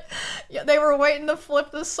knew it. Yeah, they were waiting to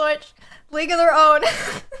flip the switch. League of their own.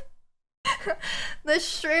 This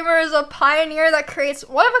streamer is a pioneer that creates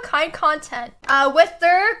one-of-a-kind content. With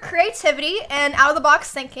their creativity and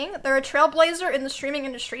out-of-the-box thinking, they're a trailblazer in the streaming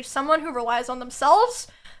industry, someone who relies on themselves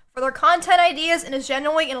for their content ideas and is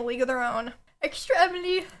genuinely in a league of their own.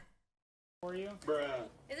 ExtraEmily. For you? Bruh.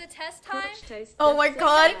 Is it test time? Oh my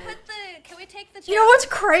god. Can we take the You know what's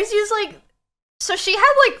crazy is like, so she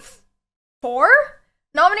had like 4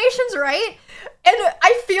 nominations, right? And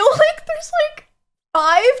I feel like there's like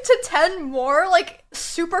 5 to 10 more like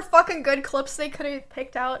super fucking good clips they could have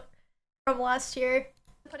picked out from last year.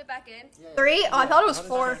 Put it back in. 3? Oh, I thought it was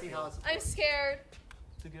 4. I'm scared.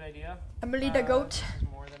 It's a good idea. Emily the goat. This is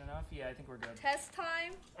more than enough. Yeah, I think we're good. Test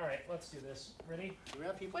time. All right, let's do this. Ready? Do we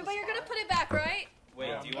have people? Wait, but you're gonna put it back, right?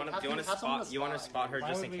 Wait, do you want to spot her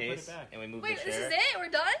just in case, and we move Wait, the this chair? is it? We're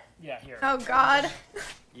done? Yeah, here. Oh god.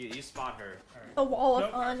 You spot her. A wall of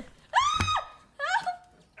fun.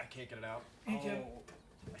 I can't get it out. Hey, Jim.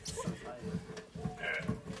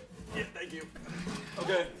 Yeah, thank you.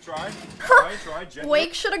 Okay, try.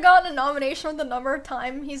 Wake should have gotten a nomination with the number of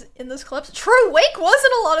time he's in this clips. True, Wake was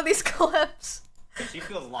in a lot of these clips. She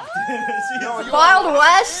feels locked in. Wild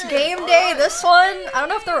West, Game Day, this one. I don't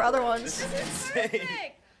know if there were other ones.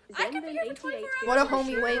 I could be here for 24 hours. What a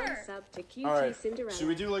homie Wake. Alright, should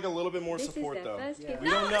we do like a little bit more support though? Yeah. We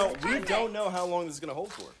don't know how long this is gonna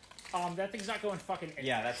hold for. That thing's not going fucking anywhere.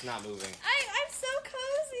 Yeah, that's not moving. I'm so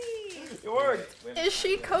cozy. It worked. Is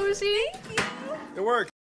she cozy? Thank you. It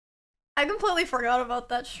worked. I completely forgot about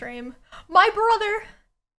that stream. My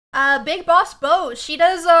brother, Big Boss Bo, she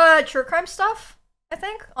does true crime stuff, I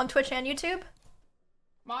think, on Twitch and YouTube.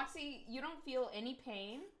 Moxie, you don't feel any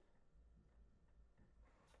pain?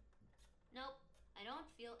 Nope, I don't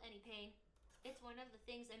feel any pain. It's one of the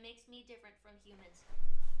things that makes me different from humans.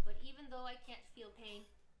 But even though I can't feel pain,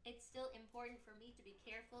 it's still important for me to be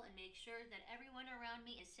careful and make sure that everyone around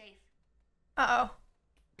me is safe. Uh-oh.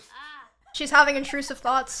 She's having intrusive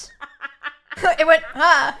thoughts. It went,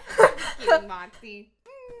 Cute, Moxie.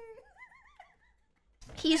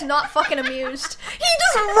 He's not fucking amused. He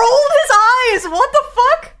just rolled his eyes! What the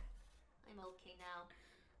fuck? I'm okay now.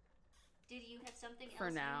 Did you have something For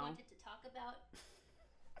else now. you wanted to talk about?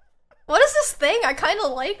 What is this thing? I kinda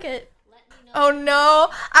like it. Oh no.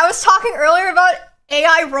 I was talking earlier about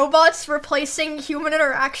AI robots replacing human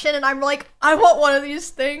interaction and I'm like, I want one of these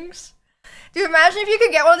things. Dude, imagine if you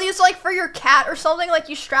could get one of these like for your cat or something, like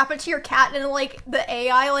you strap it to your cat and like the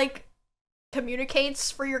AI like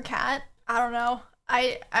communicates for your cat. I don't know.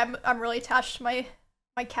 I'm really attached to my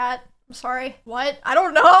cat. I'm sorry. What? I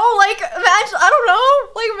don't know. Like imagine, I don't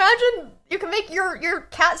know. Like imagine you can make your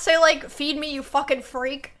cat say like, feed me you fucking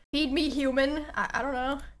freak. Feed me human. I don't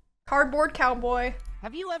know. Cardboard cowboy.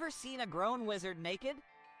 Have you ever seen a grown wizard naked?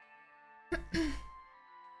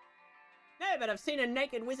 No, but I've seen a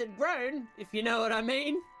naked wizard grown, if you know what I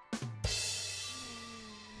mean.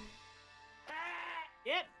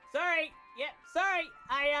 Yep, sorry.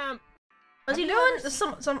 What's he doing? This is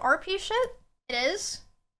some RP shit? It is?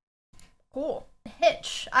 Cool.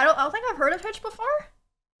 Hitch. I don't think I've heard of Hitch before.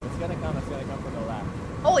 It's gonna come from the left.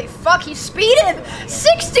 Holy fuck, he speeded!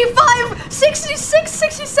 65, 66,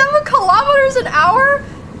 67 kilometers an hour?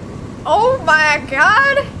 Oh my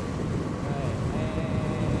god!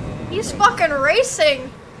 He's fucking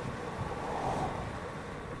racing!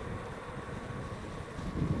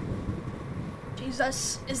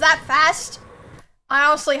 Jesus, is that fast? I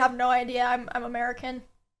honestly have no idea. I'm American.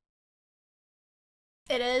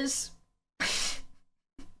 It is.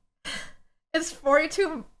 It's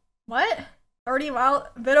 42. What? 30 miles?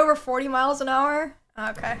 A bit over 40 miles an hour?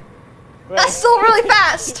 Okay. Wait. That's still really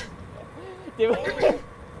fast! Did we do it?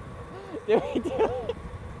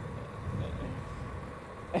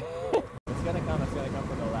 It's gonna come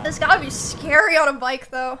from the left. This gotta be scary on a bike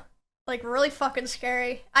though. Like really fucking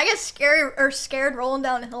scary. I get scared rolling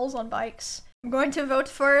down hills on bikes. I'm going to vote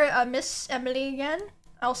for Miss Emily again.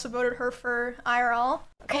 I also voted her for IRL.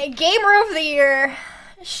 Okay, Gamer of the Year.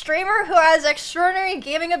 Streamer who has extraordinary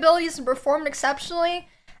gaming abilities and performed exceptionally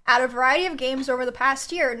at a variety of games over the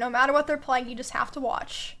past year. No matter what they're playing, you just have to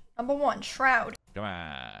watch. Number 1, Shroud. Come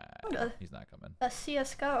on. He's not coming. That's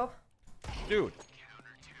CSGO. Dude.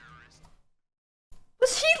 He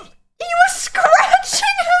was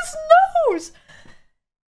scratching his nose!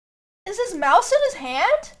 Is his mouse in his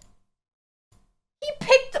hand? He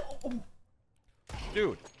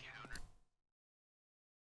Dude.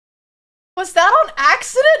 Was that on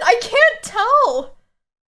accident? I can't tell.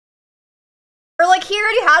 Or like he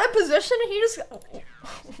already had a position and he just.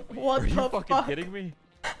 What Are the you fucking fuck? kidding me?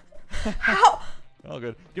 How? Oh,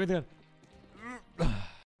 good. Give me the gun.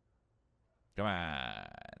 Come on.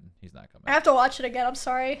 He's not coming. I have to watch it again. I'm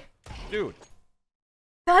sorry. Dude.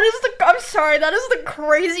 That is the. I'm sorry. That is the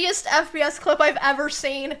craziest FPS clip I've ever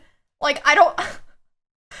seen. Like I don't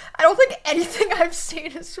think anything I've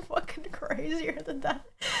seen is fucking crazier than that.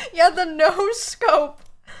 Yeah, the no scope.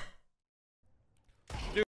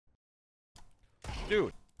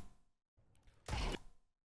 Dude.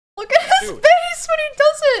 Look at his face when he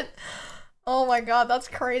does it. Oh my god, that's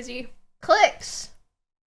crazy. Clicks.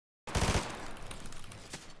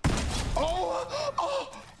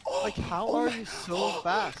 Like, how are you so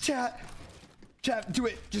fast? Chat, do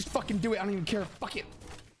it. Just fucking do it. I don't even care. Fuck it.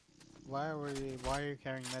 Why are you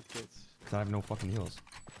carrying medkits? Cause I have no fucking heals.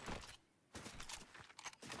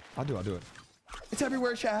 I'll do it. It's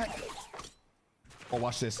everywhere, chat. Oh,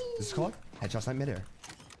 watch this. This is called headshots like midair.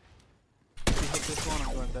 If you hit this one,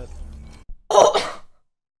 I'm going dead.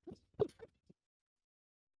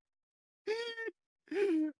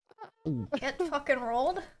 Get fucking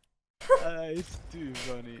rolled. It's too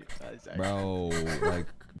funny. Bro, like.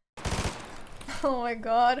 Oh my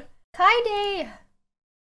god. Kaide.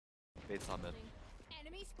 Bait's on mid.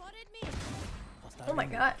 Enemy spotted me. Oh my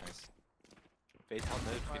god. Bait's on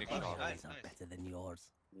mid. Phoenix shot. Nice. Better than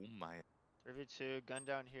yours. Oh my. 3v2, gun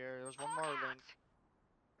down here. There's one more link.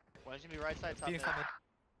 One's gonna be right side top Phoenix mid. on mid.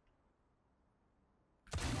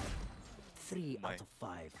 3 out of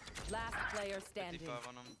 5. Last player standing. On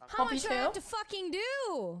him. How much do I have to fucking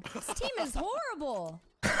do? This team is horrible.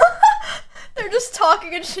 They're just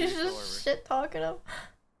talking and she's just shit talking him.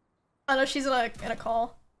 Oh no, she's in a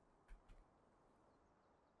call.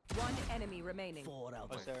 One enemy remaining. 4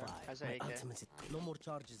 out of 5. How's My that AK? ultimate is no more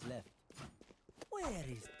charges left. Where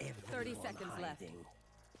is everyone 30 seconds left. hiding?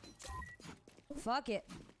 Fuck it.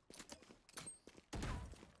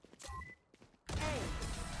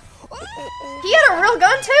 He had a real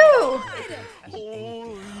gun too!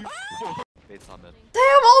 Bait's on mid.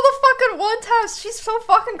 Damn, all the fucking one taps. She's so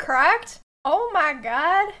fucking cracked. Oh my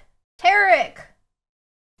god. Tarek.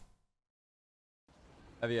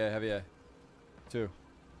 Heavy A. 2.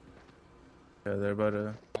 Yeah, they're about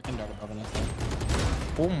to. I can dart above us.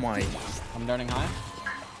 Oh my. I'm darting high.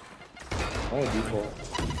 Oh, default.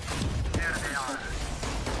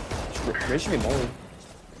 Ray should be molly.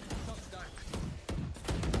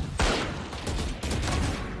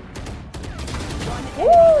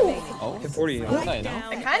 Ooh! Oh, 40. They kind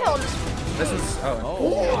of all just. This is.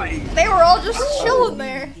 They were all just chilling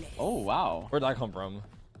there. Oh, wow. Where'd that come from?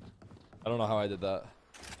 I don't know how I did that.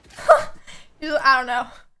 I don't know.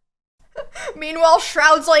 Meanwhile,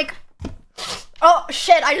 Shroud's like, oh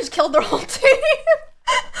shit, I just killed their whole team.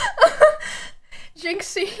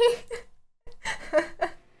 Jinxie.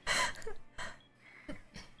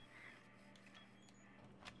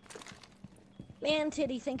 Man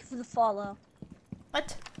Titty, thank you for the follow.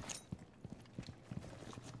 What?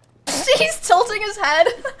 He's tilting his head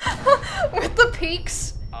with the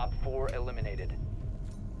peaks. Op 4 eliminated.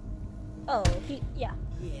 Oh, yeah.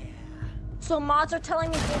 So mods are telling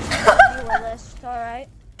me this is a viewer list, alright?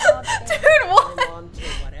 Dude, what? On to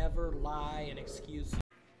whatever lie and excuse.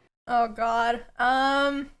 Oh god.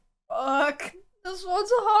 Fuck. This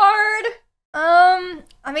one's hard.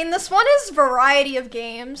 I mean, this one is variety of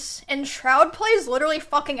games, and Shroud plays literally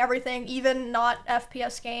fucking everything, even not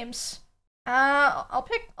FPS games. I'll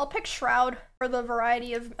pick Shroud for the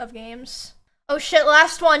variety of games. Oh shit,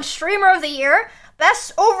 last one. Streamer of the year.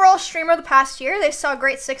 Best overall streamer of the past year. They saw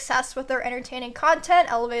great success with their entertaining content,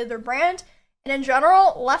 elevated their brand, and in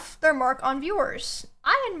general, left their mark on viewers.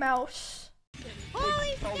 Iron Mouse.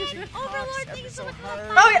 Holy Overlord, thank you so much.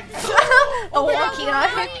 Oh yeah. Oh, Wonky and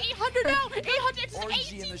I. 800 now. 884.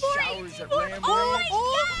 Orgy in the showers at Ram. Oh my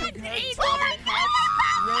god. Big head, solid cuts,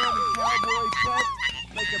 Ram and cowboy cut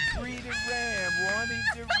like a breeding ram wanting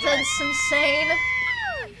to run. That's insane.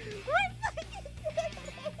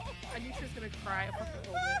 I knew she was gonna cry. I fucking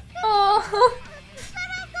told her. Oh.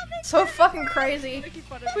 So fucking crazy.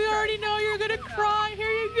 We already know you're gonna cry. Here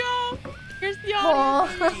you go. Here's the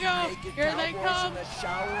audience. Here you go. Here they come.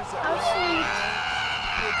 How sweet.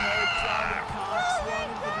 Big head, driving cocks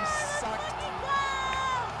wanting to be sucked.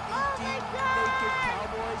 18 naked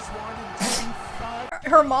cowboys wanting to be fucked.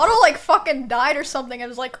 Her model like fucking died or something. It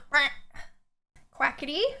was like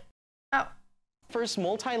Quackity. Oh. First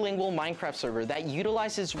multilingual Minecraft server that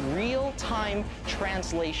utilizes real-time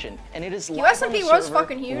translation, and it is live on the USMP was server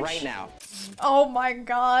fucking huge right now. Oh my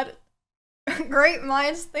god. Great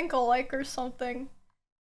minds think alike or something.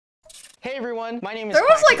 Hey everyone, my name is There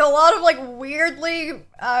was Quackity. like a lot of like weirdly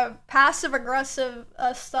passive aggressive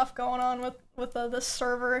stuff going on with this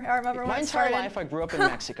server. I remember when My it entire started. life I grew up in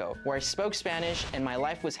Mexico, where I spoke Spanish, and my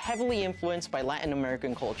life was heavily influenced by Latin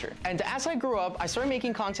American culture. And as I grew up, I started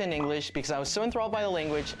making content in English because I was so enthralled by the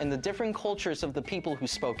language and the different cultures of the people who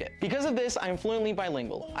spoke it. Because of this, I'm fluently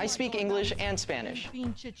bilingual. I speak English and Spanish.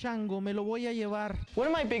 Pinche chango, me lo voy a llevar. One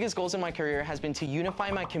of my biggest goals in my career has been to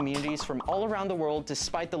unify my communities from all around the world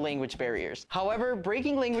despite the language barriers. However,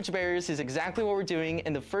 breaking language barriers is exactly what we're doing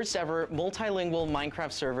in the first ever multilingual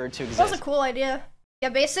Minecraft server to exist. That was a cool idea. Yeah,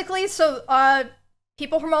 basically, so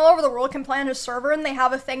people from all over the world can play on his server, and they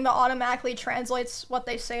have a thing that automatically translates what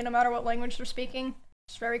they say no matter what language they're speaking.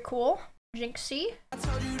 It's very cool. Jinxie.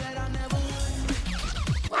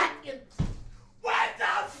 What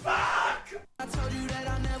the fuck? I told you that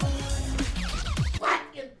I never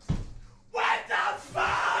would. What the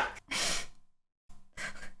fuck?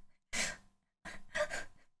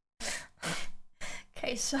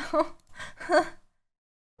 Okay, so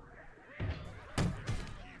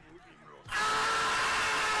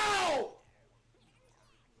Ow!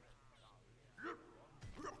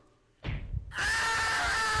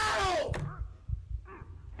 Ow!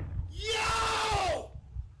 Yo!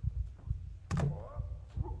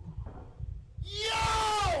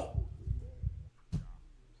 Yo!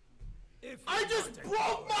 I just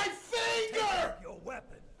broke my finger! Your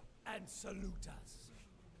weapon and salute us.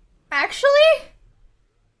 actually,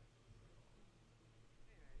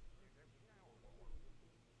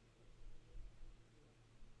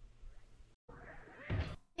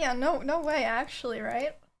 yeah, no way, actually,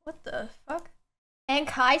 right? What the fuck? And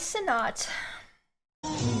Kai Sinat.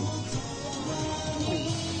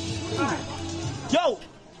 Yo!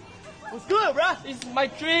 What's good, bruh? It's my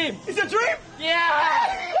dream. It's a dream?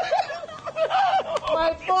 Yeah!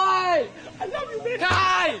 My boy! I love you, man.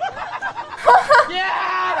 Kai!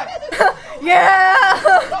 Yeah! Yeah!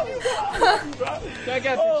 Can I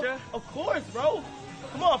get a picture? Of course, bro.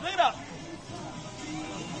 Come on, play it up.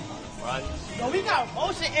 Run. Yo, we got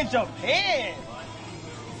motion in Japan.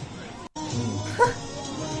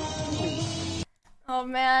 Oh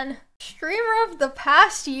man. Streamer of the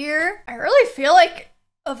past year. I really feel like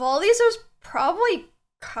of all these it was probably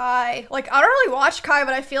Kai. Like, I don't really watch Kai,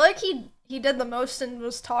 but I feel like he did the most and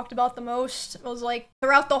was talked about the most. It was like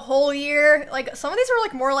throughout the whole year. Like, some of these were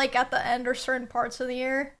like more like at the end or certain parts of the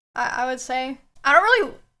year, I would say. I don't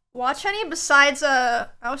really watch any besides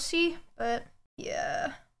Aussie, but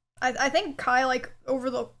yeah. I think Kai, like,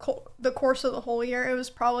 over the course of the whole year, it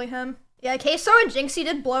was probably him. Yeah, Queso and Jinxie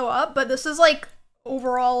did blow up, but this is like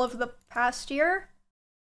overall of the past year.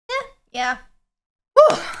 Yeah.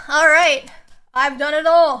 Whew, alright. I've done it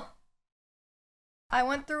all. I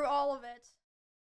went through all of it.